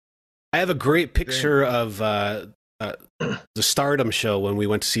yeah. I have a great picture of the Stardom show when we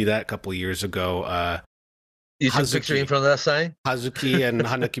went to see that a couple of years ago. You took a picture in front of that sign? Hazuki and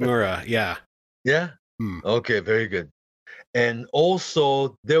Hanakimura, yeah. Yeah? Okay, very good. And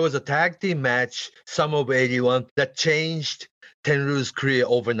also, there was a tag team match, summer of 81, that changed Tenryu's career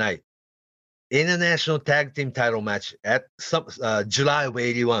overnight. International tag team title match at July of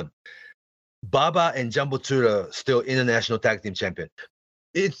 81. Baba and Jumbo Tsuruta still international tag team champion.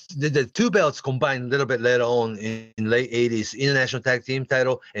 It's the two belts combined a little bit later on in late 80s, international tag team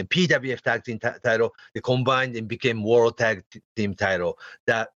title and PWF tag team title. They combined and became world tag team title.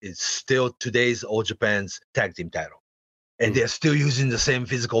 That is still today's All Japan's tag team title. And they're still using the same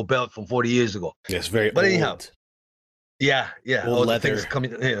physical belt from 40 years ago. Yes, very But old. anyhow, yeah, Old all leather. the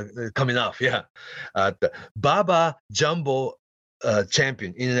things coming off, yeah. The Baba Jumbo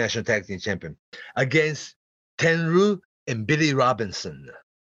champion, international tag team champion, against Tenryu and Billy Robinson.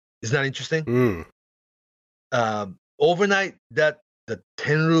 Isn't that interesting? Overnight, the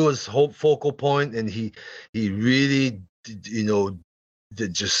Tenryu was focal point, and he really,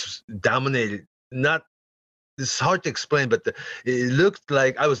 just dominated. It's hard to explain, but it looked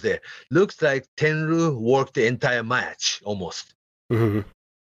like I was there. Looked like Tenryu worked the entire match almost. Mm-hmm.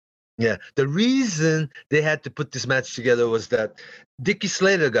 Yeah, the reason they had to put this match together was that Dickie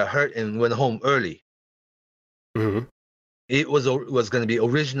Slater got hurt and went home early. Mm-hmm. It was going to be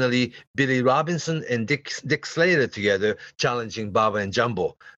originally Billy Robinson and Dick Slater together challenging Baba and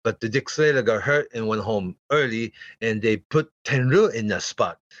Jumbo, but the Dick Slater got hurt and went home early, and they put Tenryu in that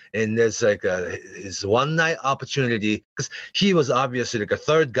spot. And there's like his one night opportunity, because he was obviously like a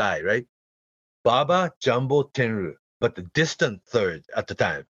third guy, right? Baba, Jumbo, Tenryu, but the distant third at the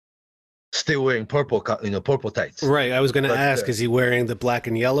time, still wearing purple tights. Right. I was going to ask: is he wearing the black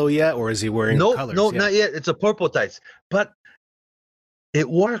and yellow yet, or is he wearing colors? No, not yet. It's a purple tights, but it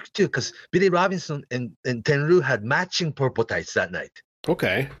worked too, because Billy Robinson and Tenryu had matching purple tights that night.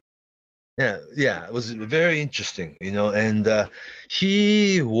 Okay. Yeah, it was very interesting, and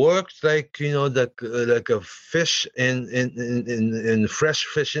he worked like like a fish in fresh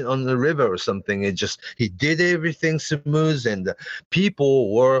fish on the river or something. He did everything smooth, and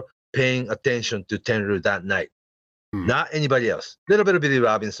people were paying attention to Tenryu that night. Not anybody else. A little bit of Billy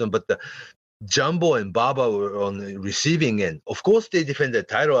Robinson, but the Jumbo and Baba were on the receiving end. Of course, they defended the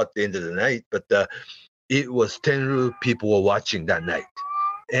title at the end of the night, but it was Tenryu people were watching that night.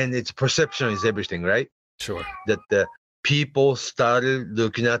 And its perception is everything, right? Sure. That the people started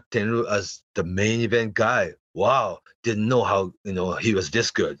looking at Tenryu as the main event guy. Wow, didn't know how he was this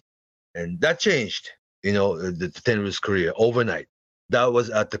good, and that changed the Tenryu's career overnight. That was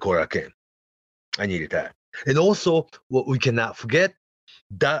at the Korakuen. I needed that, and also what we cannot forget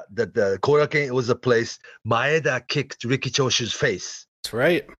that the Korakuen was a place Maeda kicked Riki Choshu's face. That's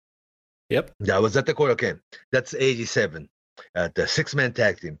right. Yep. That was at the Korakuen. That's 87. The six-man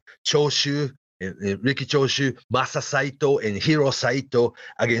tag team, Choshu, Riki Choshu, Masa Saito, and Hiro Saito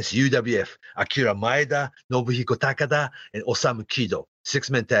against UWF, Akira Maeda, Nobuhiko Takada, and Osamu Kido.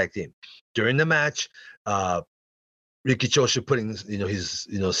 Six-man tag team. During the match, Riki Choshu putting his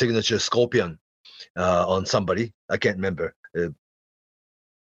signature scorpion on somebody. I can't remember. Could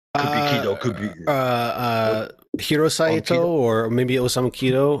be Kido, could be Hiro Saito, or maybe Osamu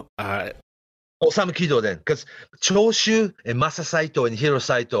Kido. Osamu Kido then, because Choshu and Masa Saito and Hiro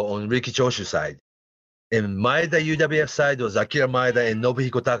Saito on Riki Choshu side. And Maeda UWF side was Akira Maeda and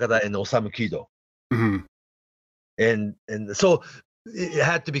Nobuhiko Takada and Osamu Kido. Mm-hmm. And so it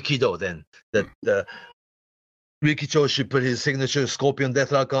had to be Kido then. That Riki Choshu put his signature Scorpion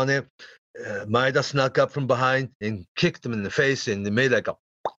Deathlock on it. Maeda snuck up from behind and kicked him in the face, and it made like a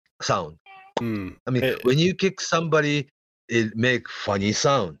sound. I mean, when you kick somebody, it make funny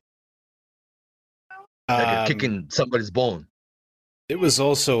sound. Like kicking somebody's bone. It was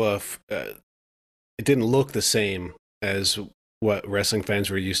also it didn't look the same as what wrestling fans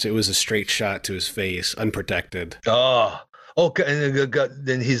were used to. It was a straight shot to his face, unprotected. Oh, okay. And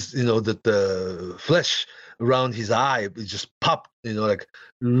then his, the flesh around his eye just popped, like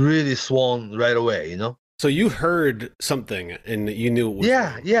really swollen right away, So you heard something and you knew it was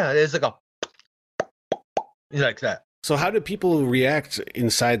wrong. It's like like that. So how did people react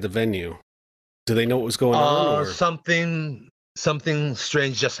inside the venue? Do they know what was going on? Or? Something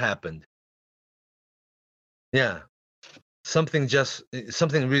strange just happened. Yeah, something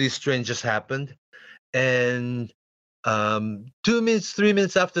really strange just happened, and 2 minutes, 3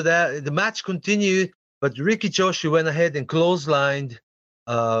 minutes after that, the match continued, but Riki Choshu went ahead and clotheslined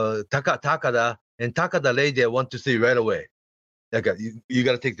Takada, and Takada laid there 1, 2, 3 right away. Like, you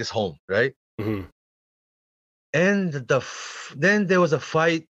got to take this home, right? Mm-hmm. And then there was a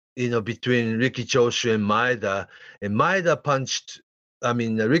fight, between Riki Choshu and Maeda, and Maeda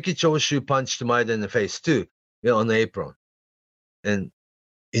Riki Choshu punched Maeda in the face too, on the apron. And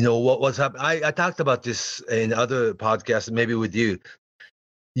what was happening? I talked about this in other podcasts, maybe with you.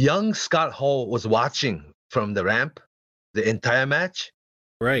 Young Scott Hall was watching from the ramp the entire match.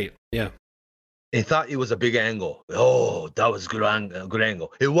 Right. Yeah. And thought it was a big angle. Oh, that was good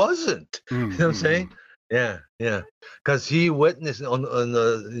angle. It wasn't. Mm-hmm. You know what I'm saying? Yeah. Because he witnessed on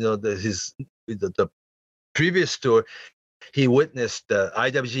the previous tour, he witnessed the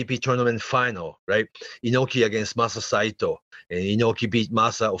IWGP tournament final, right? Inoki against Masa Saito, and Inoki beat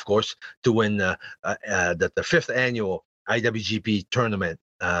Masa, of course, to win the 5th annual IWGP tournament,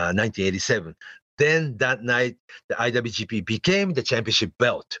 1987. Then that night, the IWGP became the championship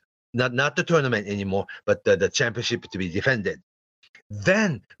belt, not the tournament anymore, but the championship to be defended.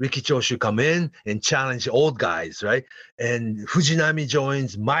 Then Riki Choshu come in and challenge old guys, right? And Fujinami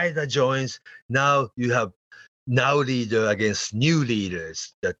joins, Maeda joins. Now you have now leader against new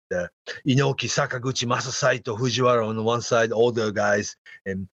leaders. That Inoki, Sakaguchi, Masa Saito, Fujiwara on the one side, older guys,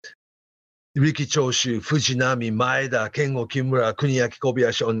 and Riki Choshu, Fujinami, Maeda, Kengo Kimura, Kuniaki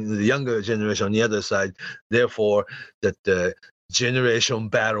Kobayashi on the younger generation on the other side. Therefore, that the generation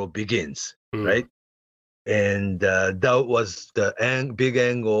battle begins, right? And that was the big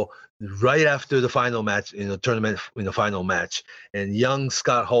angle right after the final match in the tournament, in the final match. And young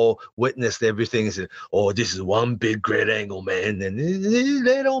Scott Hall witnessed everything and said, "Oh, this is one big great angle, man." And it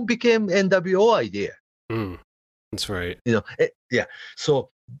later on became NWO idea. That's right. Yeah. So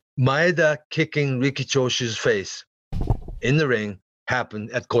Maeda kicking Riki Choshu's face in the ring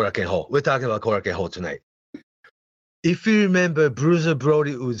happened at Korakuen Hall. We're talking about Korakuen Hall tonight. If you remember Bruiser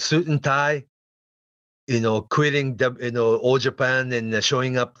Brody with suit and tie, quitting All Japan and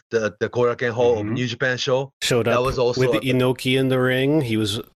showing up the Korakuen Hall of New Japan show. Showed up that was also with Inoki in the ring. He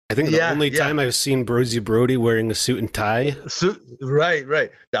was, I think, the only time I've seen Bruiser Brody wearing a suit and tie.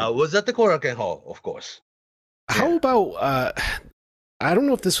 Right. That was at the Korakuen Hall, of course. How about, I don't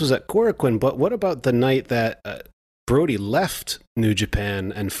know if this was at Korakuen, but what about the night that Brody left New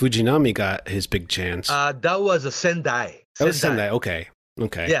Japan and Fujinami got his big chance? That was a Sendai. That was Sendai, okay.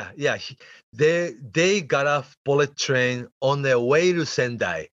 Yeah. They got off bullet train on their way to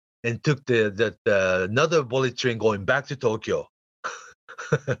Sendai and took the another bullet train going back to Tokyo.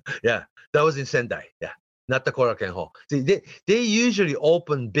 Yeah, that was in Sendai. Yeah, not the Korakuen Hall. See, they usually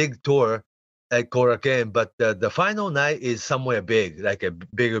open big tour at Korakuen, but the final night is somewhere big, like a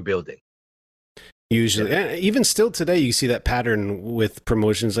bigger building. Usually, and even still today, you see that pattern with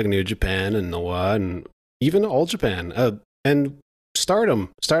promotions like New Japan and Noah and even All Japan and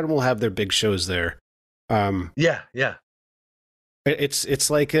Stardom. Stardom will have their big shows there. Yeah. It's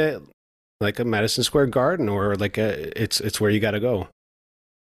like a Madison Square Garden, or it's where you got to go.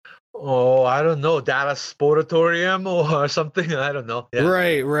 Oh, I don't know, Dallas Sportatorium or something. I don't know. Yeah.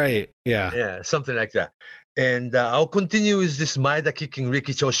 Right. Yeah, something like that. And I'll continue with this Maeda kicking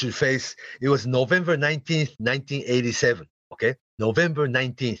Riki Choshu's face. It was November 19th, 1987. Okay, November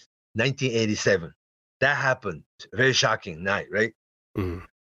 19th, 1987. That happened. Very shocking night, right?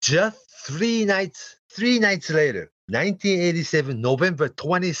 Just 3 nights later, 1987, November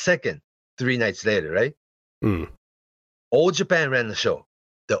 22nd, 3 nights later, right? All Japan ran the show.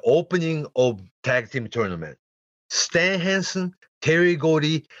 The opening of tag team tournament. Stan Hansen, Terry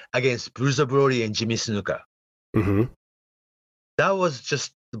Gordy against Bruiser Brody and Jimmy Snuka. That was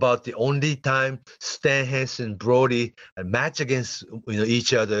just about the only time Stan Hansen, Brody a match against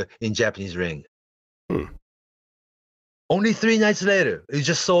each other in Japanese ring. Only 3 nights later, you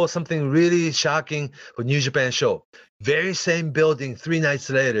just saw something really shocking for New Japan show. Very same building 3 nights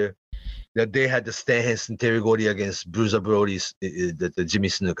later, that they had the Stan Hansen, Terry Gordy against Bruiser Brody's the Jimmy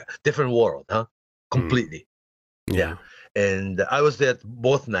Snuka. Different world, huh? Completely. Yeah. And I was there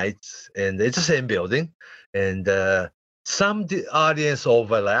both nights, and it's the same building. And some audience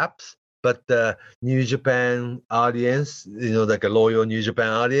overlaps, but the New Japan audience, like a loyal New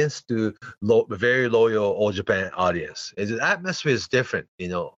Japan audience to very loyal All Japan audience. And the atmosphere is different,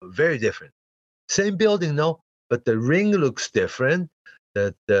 very different. Same building, no, but the ring looks different.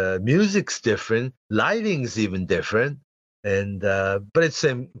 The music's different, lighting's even different, and but it's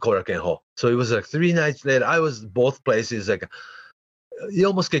same Korakuen Hall. So it was like 3 nights later. I was both places. Like you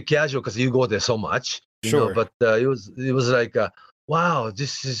almost get casual because you go there so much, you know. Sure. But it was like, wow,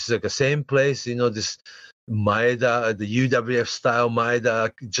 this is like the same place, you know. This Maeda, the UWF style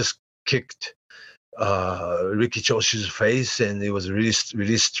Maeda, just kicked Ricky Choshu's face, and it was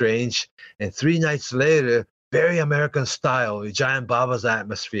really strange. And 3 nights later, very American style, Giant Baba's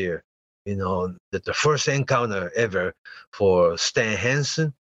atmosphere. You know, that the first encounter ever for Stan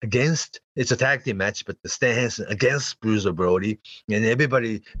Hansen against, it's a tag team match, but the Stan Hansen against Bruiser Brody, and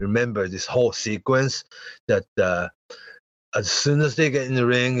everybody remember this whole sequence that as soon as they get in the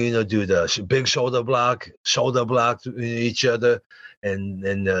ring, you know, do the big shoulder block to each other,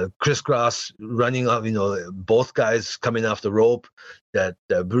 and crisscross running up, you know, both guys coming off the rope. That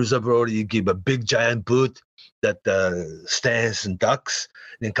Bruiser Brody give a big giant boot that stands and ducks,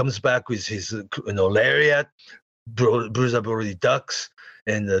 and then comes back with his lariat. Bruiser Brody ducks,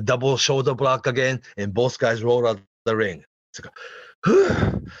 and the double shoulder block again, and both guys roll out the ring. It's like, you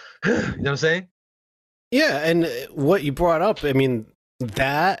know what I'm saying? Yeah, and what you brought up, I mean,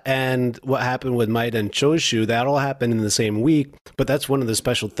 that and what happened with Maeda and Choshu, that all happened in the same week. But that's one of the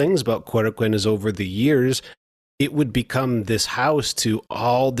special things about Korakuen is over the years, it would become this house to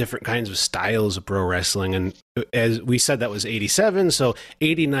all different kinds of styles of pro wrestling. And as we said, that was 87. So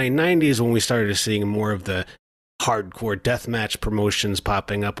 89, 90 is when we started seeing more of the hardcore deathmatch promotions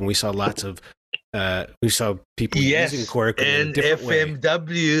popping up. And we saw lots of, we saw people using Korakuen in a different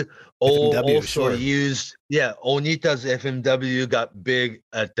FMW way. also Sure. used, Onita's FMW got big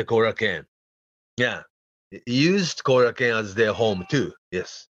at the Korakuen. Yeah, used Korakuen as their home too.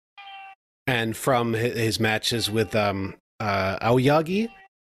 Yes. And from his matches with Aoyagi?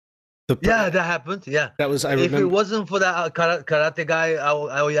 That happened. Yeah. That was, I If remember. it wasn't for that karate guy,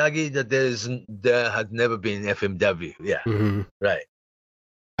 Aoyagi, that there had never been FMW. Yeah. Mhm. Right.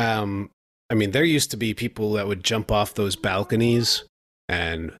 I mean, there used to be people that would jump off those balconies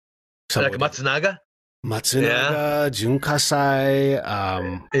and Like Matsunaga? Jun Kasai,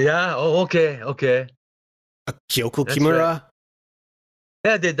 Yeah. Oh, okay. Kyoko That's Kimura.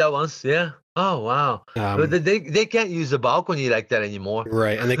 Yeah, I did that once. Yeah. Oh, wow. But they can't use the balcony like that anymore.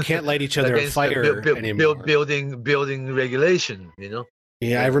 Right, and they can't light each other on Against fire anymore. building regulation, you know?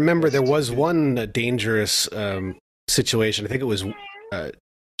 Yeah, I remember there was one dangerous situation. I think it was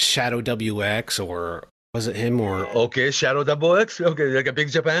Shadow WX, or was it him, or Okay, Shadow Double X. Okay, like a Big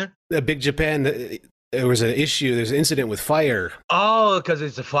Japan. Big Japan. There was an issue. There's an incident with fire, Oh, because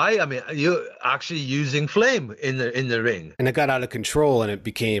it's a fire. I mean, you're actually using flame in the ring. and it got out of control, and it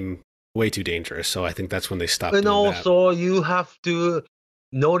became way too dangerous. So I think that's when they stopped. And doing that. also, you have to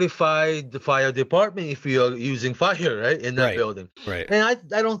notify the fire department if you're using fire, right, in that Right. building. Right. And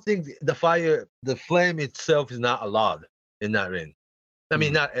I don't think the flame itself is not allowed in that ring. I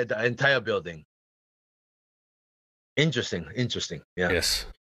mean, not at the entire building. Interesting. Yeah. Yes.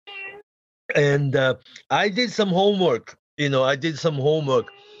 And I did some homework.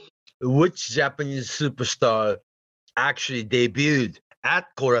 Which Japanese superstar actually debuted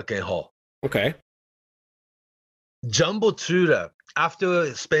at Korakuen Hall? Okay. Jumbo Tsuda,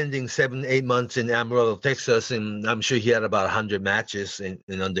 after spending 7-8 months in Amarillo, Texas, and I'm sure he had about 100 matches in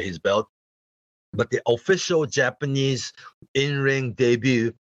under his belt. But the official Japanese in-ring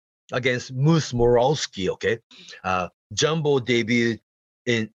debut against Moose Morowski, okay? Jumbo debuted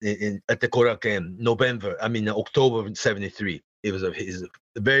in at the Korakuen October '73. It was his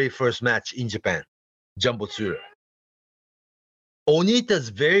very first match in Japan. Jumbo Tsuda. Onita's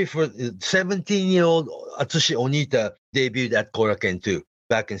very first 17-year-old Atsushi Onita debuted at Korakuen too,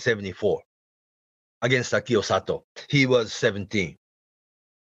 back in '74 against Akio Sato. He was 17.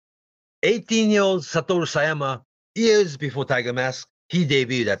 18-year-old Satoru Sayama, years before Tiger Mask, he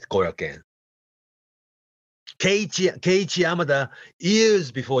debuted at Korakuen. Keiichi Yamada,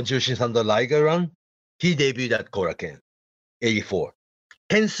 years before Jushin Thunder Liger run, he debuted at Korakuen, 84.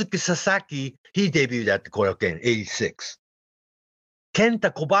 Kensuke Sasaki, he debuted at Korakuen, 86.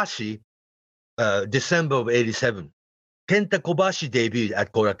 Kenta Kobashi, December of 87. Kenta Kobashi debuted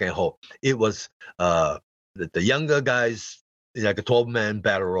at Korakuen Hall. It was the younger guys, like a 12-man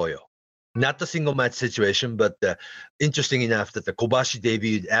battle royal. Not the single match situation, but interesting enough that the Kobashi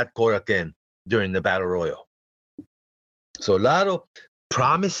debuted at Korakuen during the battle royal. So a lot of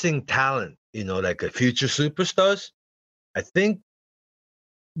promising talent, like future superstars. I think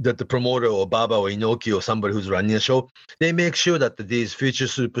that the promoter or Baba or Inoki or somebody who's running the show, they make sure that these future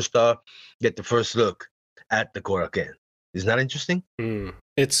superstars get the first look at the Korakuen. Isn't that interesting?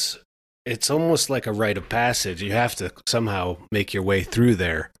 It's almost like a rite of passage. You have to somehow make your way through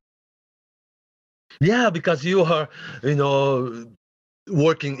there. Yeah, because you are,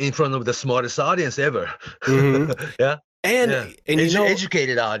 working in front of the smartest audience ever. Mhm. Yeah. And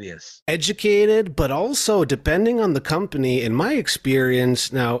educated audience. Educated, but also depending on the company, in my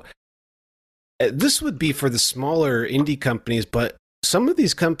experience, now this would be for the smaller indie companies, but some of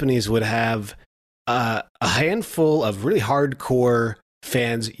these companies would have a handful of really hardcore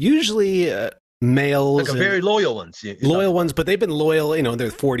fans, usually males, like very loyal ones. Loyal ones, but they've been loyal, in their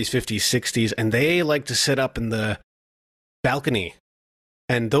 40s, 50s, 60s, and they like to sit up in the balcony.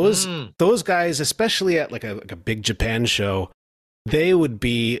 And those guys, especially at like a big Japan show, they would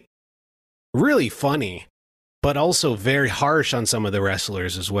be really funny, but also very harsh on some of the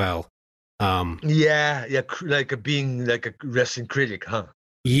wrestlers as well. Like being like a wrestling critic, huh?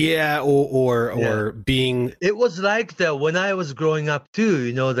 Yeah, or being. It was like that when I was growing up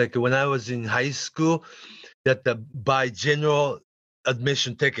too. Like when I was in high school, that by general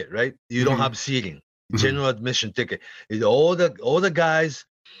admission ticket, right? You don't have seating. General admission ticket. All the guys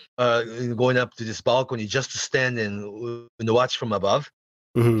going up to this balcony just to stand and watch from above.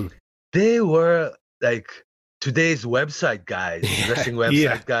 They were like today's website guys, wrestling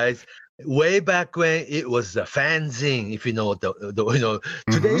website guys. Way back when it was the fanzine, if you know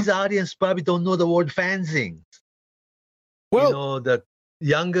today's audience probably don't know the word fanzine. Well, the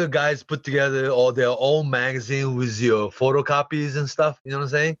younger guys put together all their own magazine with your photocopies and stuff. You know what I'm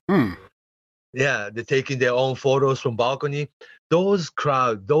saying? Yeah, they're taking their own photos from balcony. Those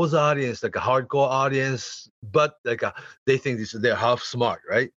crowd, those audience, like a hardcore audience, but like they think they're half smart,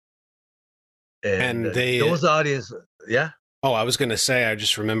 right? And those audience, yeah. Oh, I was going to say, I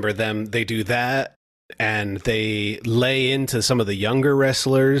just remember them. They do that, and they lay into some of the younger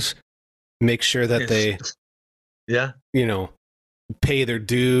wrestlers, make sure that they, pay their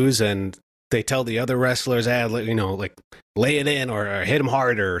dues, and they tell the other wrestlers, like lay it in or hit them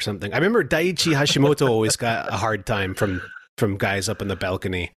harder or something. I remember Daiichi Hashimoto always got a hard time from guys up in the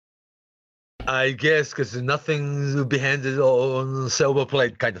balcony. I guess because nothing will be handed on silver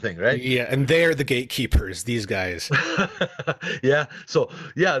plate kind of thing, right? Yeah, and they're the gatekeepers, these guys. Yeah, so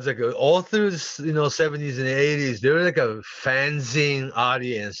it's like all through 70s and 80s, they were like a fanzine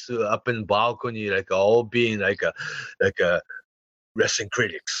audience up in balcony, like all being like a wrestling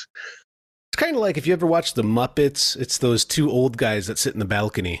critics. It's kind of like if you ever watch the Muppets, it's those two old guys that sit in the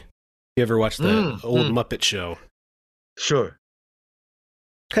balcony. You ever watch the old Muppet show? Sure.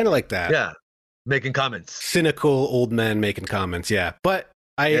 Kind of like that. Yeah. Making comments. Cynical old men making comments, yeah. But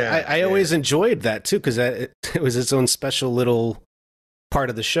I always enjoyed that too, because it was its own special little part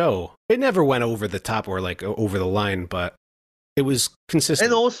of the show. It never went over the top or like over the line, but it was consistent.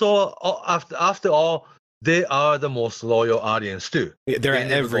 And also, after all, they are the most loyal audience too. They're at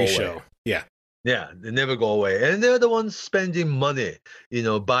every show. Yeah. Yeah, they never go away. And they're the ones spending money,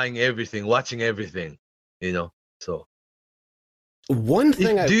 buying everything, watching everything, so. One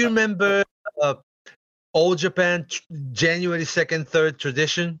thing do you remember All Japan January 2nd, 3rd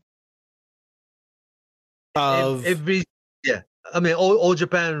tradition? Of All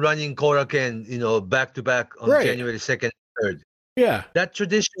Japan running Korakuen, back to back on January 2nd, 3rd. Yeah. That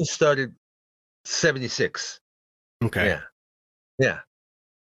tradition started 76. Okay. Yeah.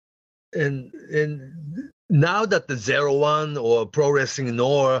 And now that the 01 or Pro Wrestling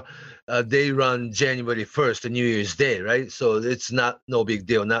Noah, they run January 1st, the New Year's Day, right? So it's no big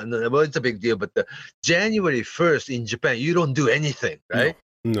deal. Well, it's a big deal, but the January 1st in Japan, you don't do anything, right?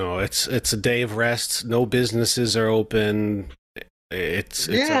 No, it's a day of rest. No businesses are open. It's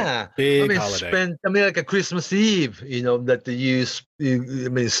a big holiday. Like a Christmas Eve, that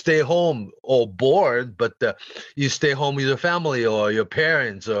you stay home or bored, but you stay home with your family or your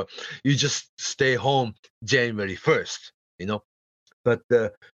parents, or you just stay home January 1st, But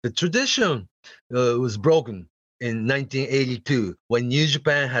the tradition was broken in 1982 when New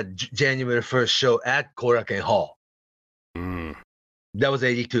Japan had January 1st show at Korakuen Hall. That was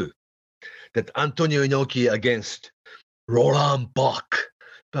 82. That Antonio Inoki against Roland Bach.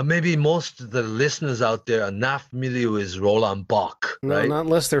 But maybe most of the listeners out there are not familiar with Roland Bach, right? No, not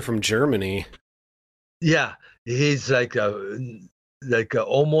unless they're from Germany. Yeah, he's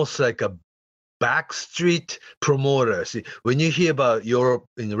almost like a backstreet promoter. See, when you hear about Europe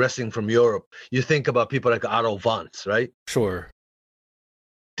in wrestling from Europe, you think about people like Otto Vance, right? Sure.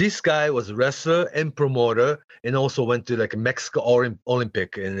 This guy was a wrestler and promoter, and also went to like a Mexico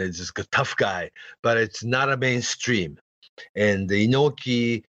Olympic, and it's just a tough guy, but it's not a mainstream. And the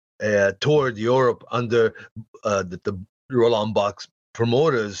Inoki toured Europe under the Roland Bach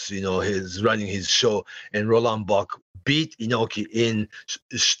promoters, his running his show, and Roland Bach beat Inoki in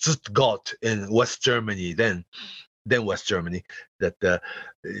Stuttgart in West Germany, then West Germany, that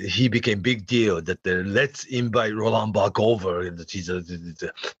he became big deal, that let's invite Roland Bach over, that he's a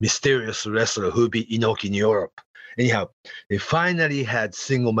mysterious wrestler who beat Inoki in Europe. Anyhow, they finally had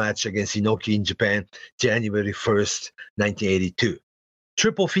single match against Inoki in Japan, January 1st, 1982.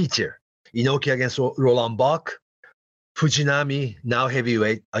 Triple feature, Inoki against Roland Bach, Fujinami, now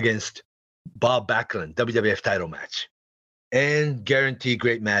heavyweight, against Bob Backlund, WWF title match. And guaranteed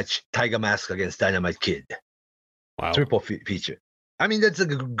great match, Tiger Mask against Dynamite Kid. Wow. Triple feature. I mean, that's a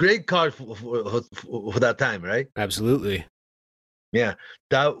great card for that time, right? Absolutely. Yeah,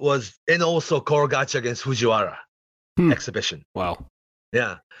 that was, and also Korogachi against Fujiwara exhibition. Wow.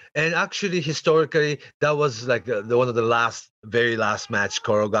 Yeah, and actually, historically, that was like one of the very last match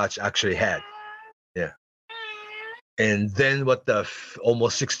Korogachi actually had. Yeah, and then what the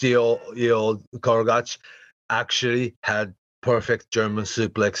almost 60-year-old Korogachi actually had perfect German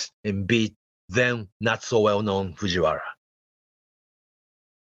suplex and beat then not so well known Fujiwara.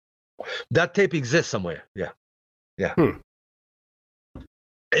 That tape exists somewhere. Yeah.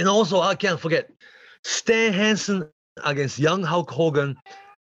 And also, I can't forget, Stan Hansen against young Hulk Hogan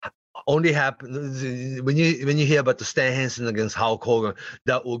only happened when you hear about the Stan Hansen against Hulk Hogan.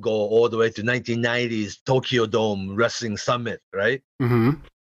 That will go all the way to 1990s Tokyo Dome Wrestling Summit, right? Mm-hmm.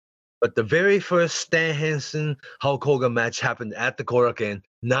 But the very first Stan Hansen Hulk Hogan match happened at the Korakuen,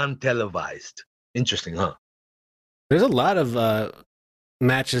 non-televised. Interesting, huh? There's a lot of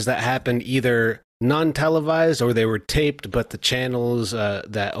matches that happened either non-televised or they were taped, but the channels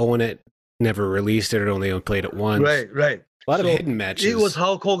that own it never released it or only played it once. Right. A lot of hidden matches. It was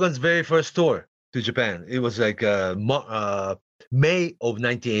Hulk Hogan's very first tour to Japan. It was like May of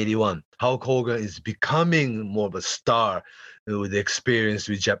 1981. Hulk Hogan is becoming more of a star with the experience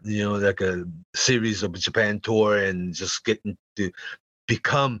with like a series of Japan tour and just getting to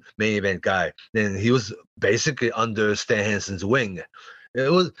become main event guy. Then he was basically under Stan Hansen's wing. It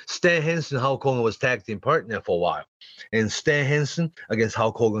was Stan Hansen and Hulk Hogan was tag team partner for a while, and Stan Hansen against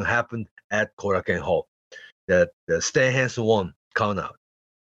Hulk Hogan happened at Korakuen Hall. That Stan Hansen won count out.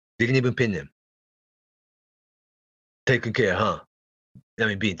 Didn't even pin him. Taken care, huh? I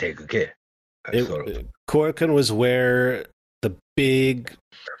mean, being taken care. Korakuen was where the big.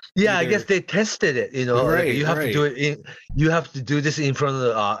 Yeah, I guess they tested it. Right, like you have to do it. You have to do this in front of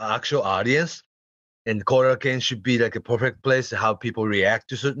the actual audience. And Korakuen should be like a perfect place to how people react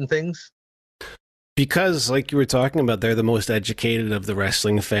to certain things. Because, like you were talking about, they're the most educated of the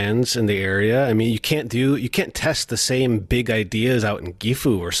wrestling fans in the area. I mean, you can't test the same big ideas out in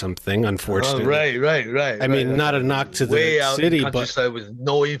Gifu or something, unfortunately. Right. I mean, not a knock to the way out city, in the but countryside with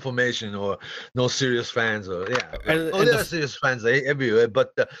no information or no serious fans there are serious fans everywhere,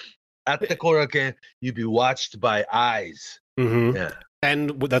 but at the Korakuen, you'd be watched by eyes. Mm-hmm. Yeah.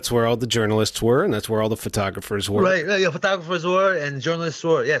 And that's where all the journalists were, and that's where all the photographers were. Right. Yeah, photographers were, and journalists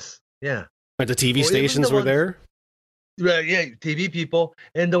were. Yes. Yeah. But the TV stations were there. Right. Yeah. TV people,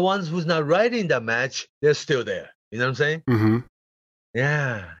 and the ones who's not writing that match, they're still there. You know what I'm saying? Mm-hmm.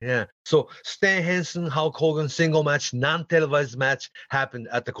 Yeah. So Stan Hansen, Hulk Hogan single match, non-televised match happened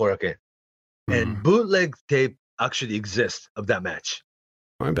at the Korakuen, and bootleg tape actually exists of that match.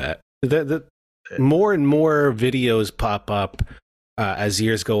 I bet. More and more videos pop up as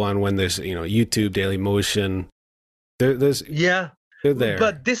years go on when there's YouTube, Dailymotion. They're there.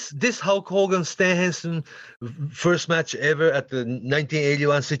 But this Hulk Hogan Stan Hansen first match ever at the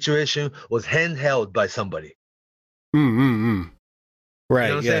 1981 situation was handheld by somebody. Right. You know what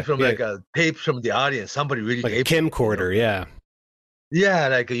I'm saying? From like a tape from the audience, somebody really like a camcorder. Yeah. Yeah,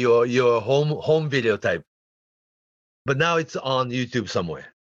 like your home video type. But now it's on YouTube somewhere.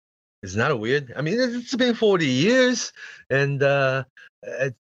 It's not weird. I mean, it's been 40 years, and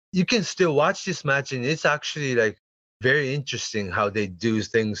you can still watch this match, and it's actually like very interesting how they do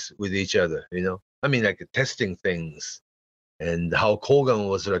things with each other. I mean, like testing things, and how Hogan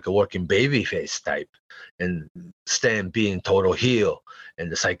was like a working babyface type, and Stan being total heel,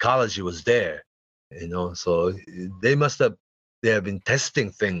 and the psychology was there. So they have been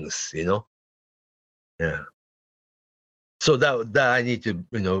testing things. Yeah. So that I need to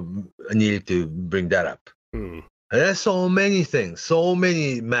needed to bring that up. There's so many things, so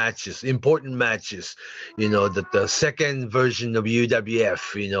many matches, important matches. That the second version of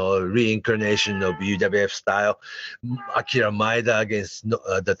UWF, reincarnation of UWF style, Akira Maeda against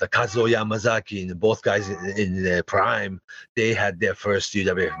the Kazuo Yamazaki, and both guys in their prime, they had their first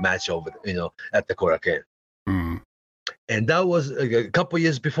UWF match over, at the Korakuen. And that was a couple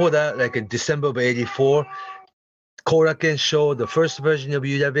years before that, like in December of '84. Korakuen show, the first version of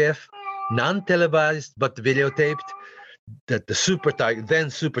UWF, non-televised but videotaped, that the Super Tiger,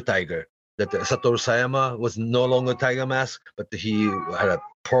 that Satoru Sayama was no longer Tiger Mask, but he had a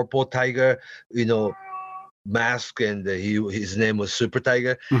purple tiger, mask, and his name was Super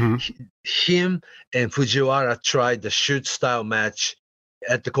Tiger. Mhm. Him and Fujiwara tried the shoot style match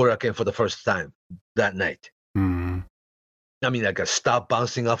at the Korakuen for the first time that night. Mhm. I mean, like, stop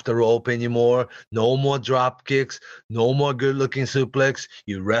bouncing off the rope anymore. No more drop kicks. No more good-looking suplex.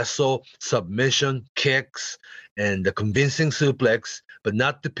 You wrestle, submission, kicks, and the convincing suplex, but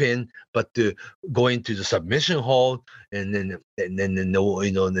not the pin, but to go into the submission hold, and then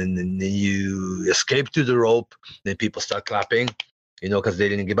you escape to the rope. Then people start clapping, because they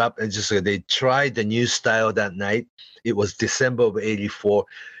didn't give up. It's just they tried the new style that night. It was December of '84.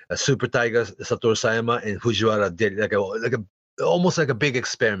 Super Tiger, Satoru Sayama, and Fujiwara did almost like a big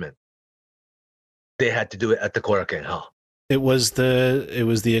experiment. They had to do it at the Korakuen Hall. It was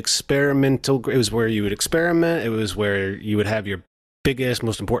the experimental. It was where you would experiment. It was where you would have your biggest,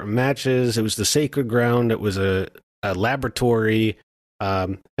 most important matches. It was the sacred ground. It was a laboratory.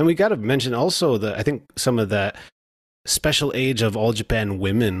 And we got to mention also that I think some of that special age of All Japan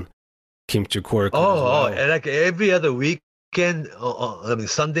women came to Korakuen. And like every other weekend,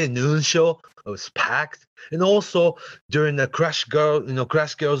 Sunday noon show, it was packed. And also during the Crash Girls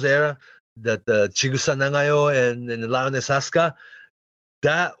era, that Chigusa Nagayo and Lioness Asuka,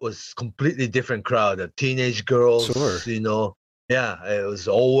 that was completely different crowd. The teenage girls, Sure. Yeah, it was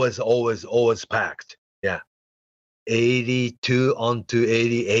always packed. Yeah. 82 on to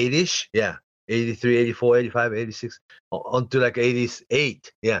 88-ish. Yeah. 83, 84, 85, 86, on to like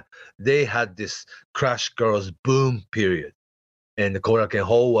 88. Yeah. They had this Crash Girls boom period. And the Korakuen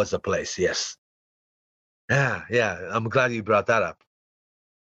Hall was a place, yes. Yeah. I'm glad you brought that up.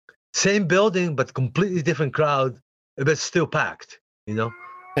 Same building, but completely different crowd, but still packed,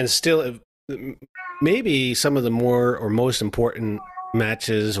 And still, maybe some of the more or most important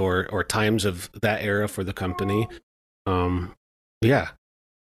matches or times of that era for the company. Yeah.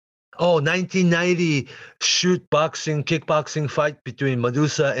 1990 shoot boxing, kickboxing fight between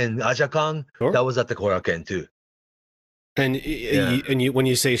Medusa and Aja Kong. Sure. That was at the Korakuen too. And when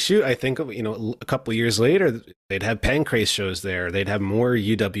you say shoot, I think of, a couple of years later, they'd have Pancrase shows there. They'd have more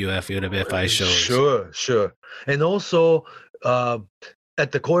UWFI shows. Sure. And also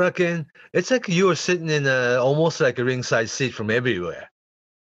at the Korakuen, it's like you were sitting in almost like a ringside seat from everywhere.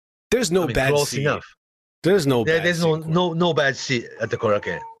 There's no bad close seat. enough. There's no bad there's seat. no bad seat at the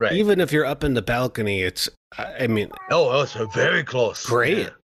Korakuen. Right. Even if you're up in the balcony, it's it's very close. Great.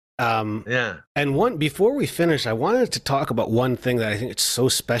 Yeah. And before we finish, I wanted to talk about one thing that I think it's so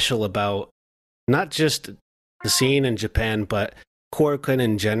special about not just the scene in Japan, but Korakuen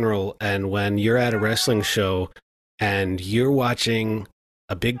in general. And when you're at a wrestling show and you're watching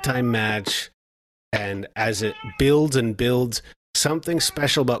a big time match, and as it builds and builds, something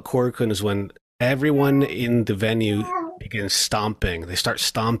special about Korakuen is when everyone in the venue begins stomping. They start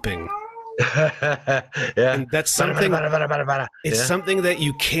stomping. Yeah, and that's something. It's something that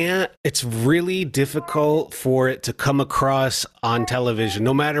you can't. It's really difficult for it to come across on television,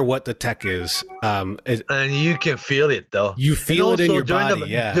 no matter what the tech is. And you can feel it, though. You feel it in your body.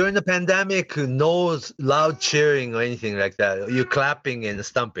 During the pandemic, no loud cheering or anything like that. You're clapping and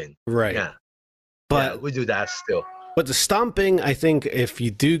stomping. Right. Yeah. But we do that still. But the stomping, I think, if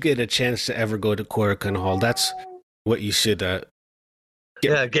you do get a chance to ever go to Korakuen Hall, that's what you should.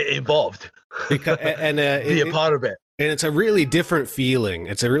 Get involved. Because, be a part of it. And it's a really different feeling.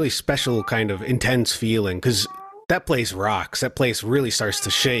 It's a really special kind of intense feeling because that place rocks. That place really starts to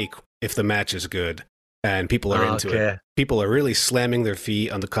shake if the match is good and people are into it. People are really slamming their feet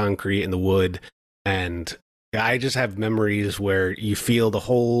on the concrete and the wood. And I just have memories where you feel the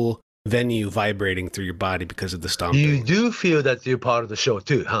whole venue vibrating through your body because of the stomping. You do feel that you're part of the show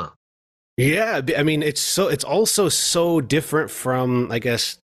too, huh? Yeah, I mean, it's also so different from, I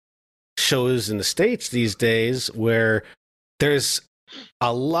guess, shows in the States these days where there's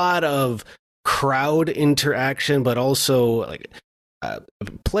a lot of crowd interaction, but also like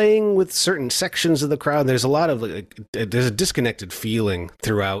playing with certain sections of the crowd. There's a lot of there's a disconnected feeling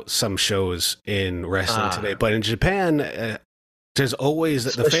throughout some shows in wrestling today. But in Japan, there's always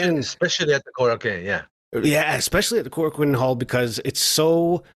the fans, especially at the Korakuen, yeah, especially at the Korakuen Hall because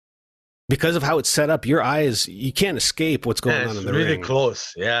because of how it's set up, your eyes, you can't escape what's going on in the ring. It's really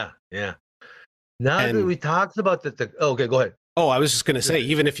close. Yeah. Now that we talked about okay, go ahead. Oh, I was just going to say,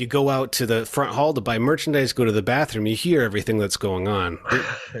 even if you go out to the front hall to buy merchandise, go to the bathroom, you hear everything that's going on.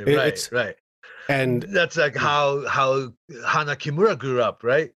 Right. And that's like how Hana Kimura grew up,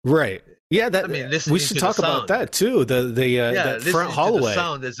 right? Right. Yeah, we should talk about that too. The front hallway. The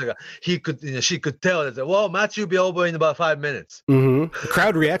sound is like she could tell that. Well, match will be over in about 5 minutes. Mm-hmm. The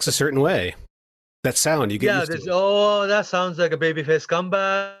crowd reacts a certain way. That sound you get. Yeah, that sounds like a babyface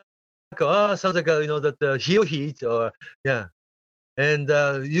comeback. sounds like that the heel heat or yeah. And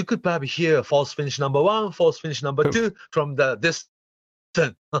you could probably hear false finish number 1, false finish number 2 from the distance.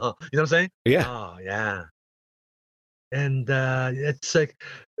 You know what I'm saying? Yeah. Oh yeah. And it's like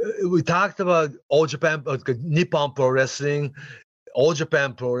we talked about All Japan, Nippon Pro Wrestling, All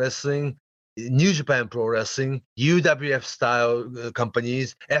Japan Pro Wrestling, New Japan Pro Wrestling, UWF style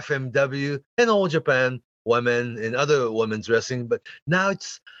companies, FMW, and All Japan Women and other women's wrestling. But now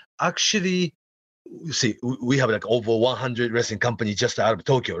it's actually, you see, we have like over 100 wrestling companies just out of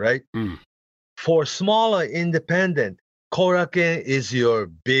Tokyo, right? Mm. For smaller independent, Korakuen is your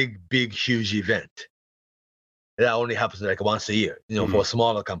big, huge event. That only happens like once a year, for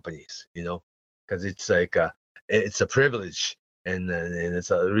smaller companies, because it's like it's a privilege and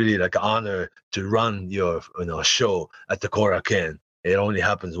it's a really like honor to run your show at the Korakuen. It only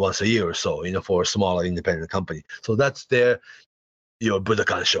happens once a year or so, for a smaller independent company. So that's your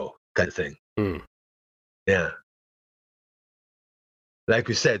Budokan show kind of thing. Mm. Yeah. Like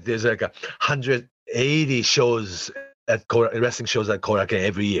we said, there's like 180 shows at wrestling shows at Korakuen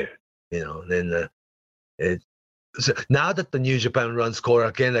every year, then so now that the New Japan runs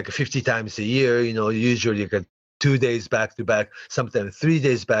Korakuen like 50 times a year, usually you get 2 days back to back, sometimes 3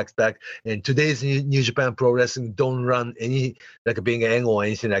 days back to back. And today's New Japan Pro Wrestling don't run any like a Big Angle or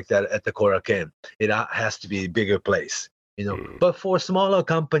anything like that at the Korakuen. It has to be a bigger place, But for a smaller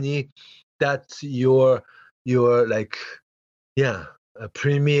company, that's your like, yeah, a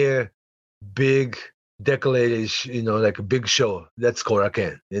premier, big, decorated, like a big show. That's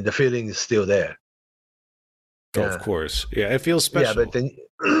Korakuen. The feeling is still there. Yeah. Of course. Yeah, it feels special. Yeah, but then,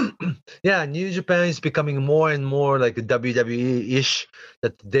 New Japan is becoming more and more like a WWE-ish,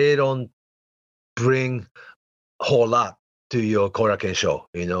 that they don't bring a whole lot to your Korakuen show.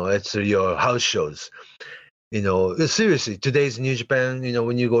 It's your house shows. Seriously, today's New Japan,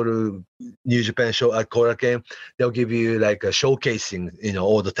 when you go to New Japan show at Korakuen, they'll give you like a showcasing,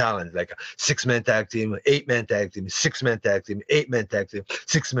 all the talent, like a 6-man tag team, 8-man tag team, 6-man tag team, 8-man tag team,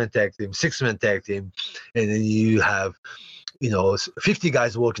 6-man tag team, 6-man tag team. And then you have, 50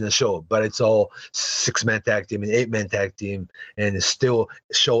 guys working the show, but it's all 6-man tag team and 8-man tag team. And it still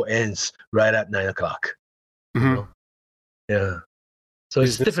show ends right at 9 o'clock. Mm-hmm. Yeah. So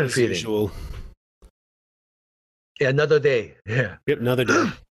it's different feeling. Usual. Yeah, another day. Yeah. Yep, another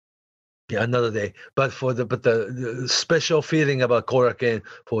day. Yeah, another day. But the special feeling about Korakuen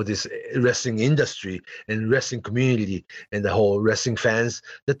for this wrestling industry and wrestling community and the whole wrestling fans,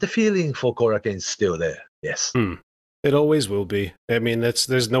 that the feeling for Korakuen is still there. Yes. It always will be. I mean,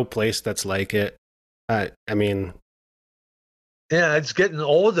 there's no place that's like it. I mean. Yeah, it's getting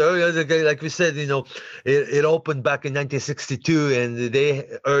older. Like we said, it opened back in 1962, and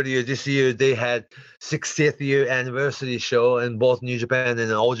earlier this year they had 60th year anniversary show, and both New Japan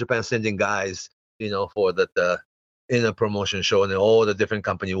and All Japan sending guys, for that in a promotion show, and all the different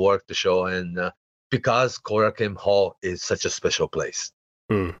company worked the show, and because Korakuen Hall is such a special place.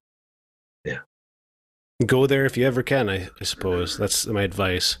 Yeah. Go there if you ever can, I suppose. That's my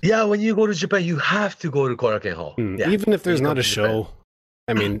advice. Yeah, when you go to Japan, you have to go to Korakuen Hall. Yeah. Even if there's not a show,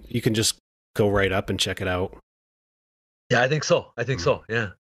 I mean, you can just go right up and check it out. Yeah, I think so. Yeah.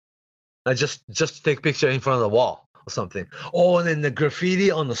 I just take picture in front of the wall or something. Oh, and then the graffiti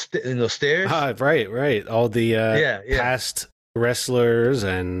on the stairs. Right. All the past wrestlers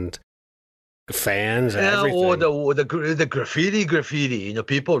and fans and everything. Or the graffiti.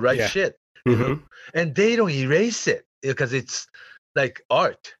 People write shit. Mm-hmm. And they don't erase it because it's like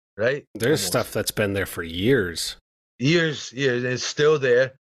art, right? There's stuff that's been there for years. Years, and it's still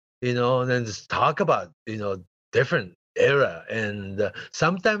there, and then just talk about, different era, and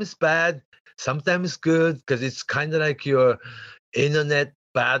sometimes bad, sometimes good, because it's kind of like your internet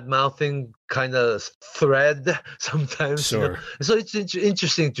bad-mouthing kind of thread sometimes. Sure. So it's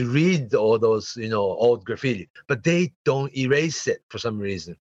interesting to read all those, old graffiti, but they don't erase it for some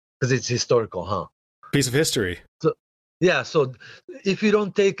reason. Because it's historical, huh? Piece of history. So if you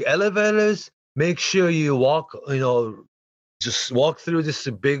don't take elevators, make sure you walk, just walk through this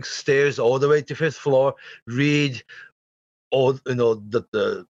big stairs all the way to 5th floor, read all,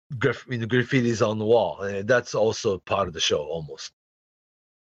 the graffitis on the wall. And that's also part of the show almost.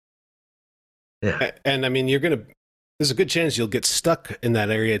 Yeah. And I mean, there's a good chance you'll get stuck in that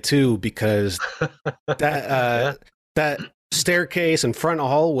area too, because that staircase and front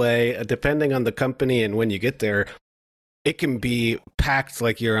hallway, depending on the company and when you get there, it can be packed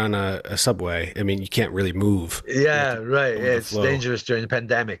like you're on a subway. I mean, you can't really move. Yeah, right. Yeah, it's dangerous during the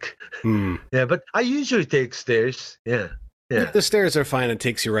pandemic. Yeah, but I usually take stairs. Yeah. The stairs are fine. It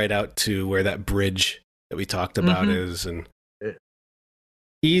takes you right out to where that bridge that we talked about is, and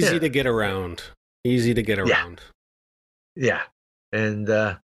Easy to get around. Easy to get around. Yeah, and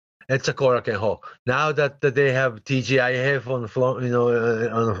it's a Korakuen Hall. Now that they have TGIF on the floor,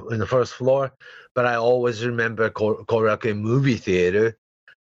 in the first floor, but I always remember Korakuen Movie Theater,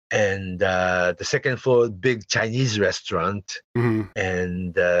 and the second floor, big Chinese restaurant,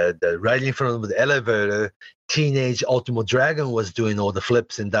 and right in front of the elevator, Teenage Ultimate Dragon was doing all the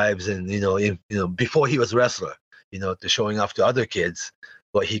flips and dives, and before he was wrestler, to showing off to other kids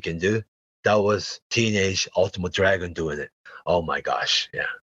what he can do. That was Teenage Ultimate Dragon doing it. Oh my gosh, yeah.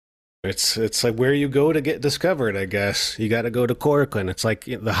 It's like where you go to get discovered, I guess. You got to go to Korakuen. It's like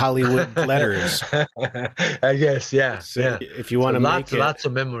the Hollywood letters. I guess, yeah. So yeah. If you want to make it. Lots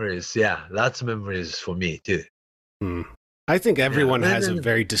of memories, yeah. Lots of memories for me, too. I think everyone has a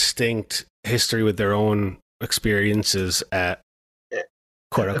very distinct history with their own experiences at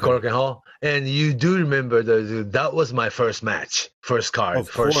Korakuen Hall. And you do remember that was my first match, first card,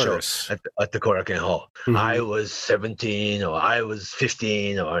 first show at the Korakuen Hall. I was 17 or I was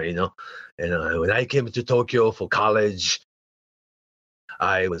 15 or, when I came to Tokyo for college,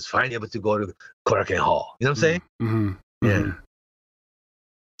 I was finally able to go to Korakuen Hall. You know what I'm saying? Yeah.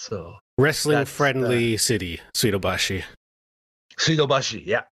 So wrestling friendly city, Suidobashi. Suidobashi,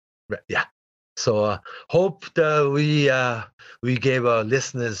 yeah. Yeah. So hope that we gave our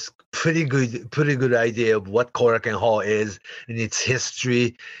listeners pretty good idea of what Korakuen Hall is and its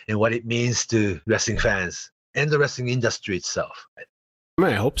history and what it means to wrestling fans and the wrestling industry itself.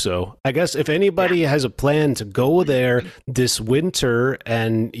 I hope so. I guess if anybody has a plan to go there this winter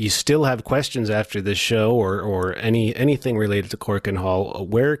and you still have questions after this show or anything related to Korakuen Hall,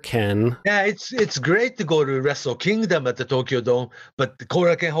 where can... Yeah, it's great to go to Wrestle Kingdom at the Tokyo Dome, but the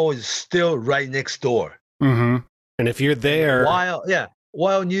Korakuen Hall is still right next door. And if you're there...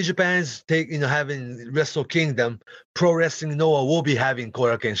 While New Japan's having Wrestle Kingdom, Pro Wrestling Noah will be having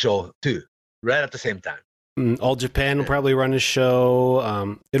Korakuen show too, right at the same time. All Japan will probably run a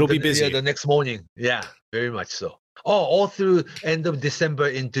show. It'll be busy. Yeah, the next morning. Yeah, very much so. All through end of December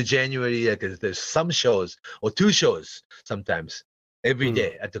into January, because there's some shows or 2 shows sometimes every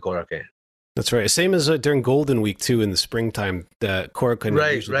day at the Korakuen. That's right. Same as during Golden Week too in the springtime. The Korakuen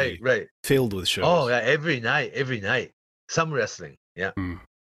is usually filled with shows. Oh yeah, every night, some wrestling. Yeah.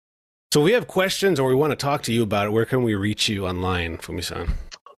 So we have questions or we want to talk to you about it. Where can we reach you online, Fumi-san?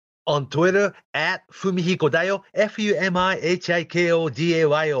 On Twitter at Fumihiko Dayo, Fumihiko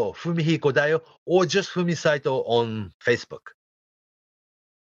Dayo, Fumihiko Dayo, or just Fumisaito on Facebook.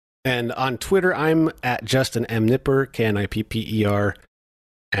 And on Twitter, I'm at Justin M. Nipper, Knipper.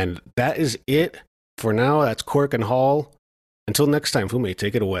 And that is it for now. That's Korakuen Hall. Until next time, Fumi,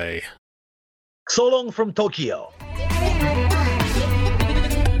 take it away. So long from Tokyo.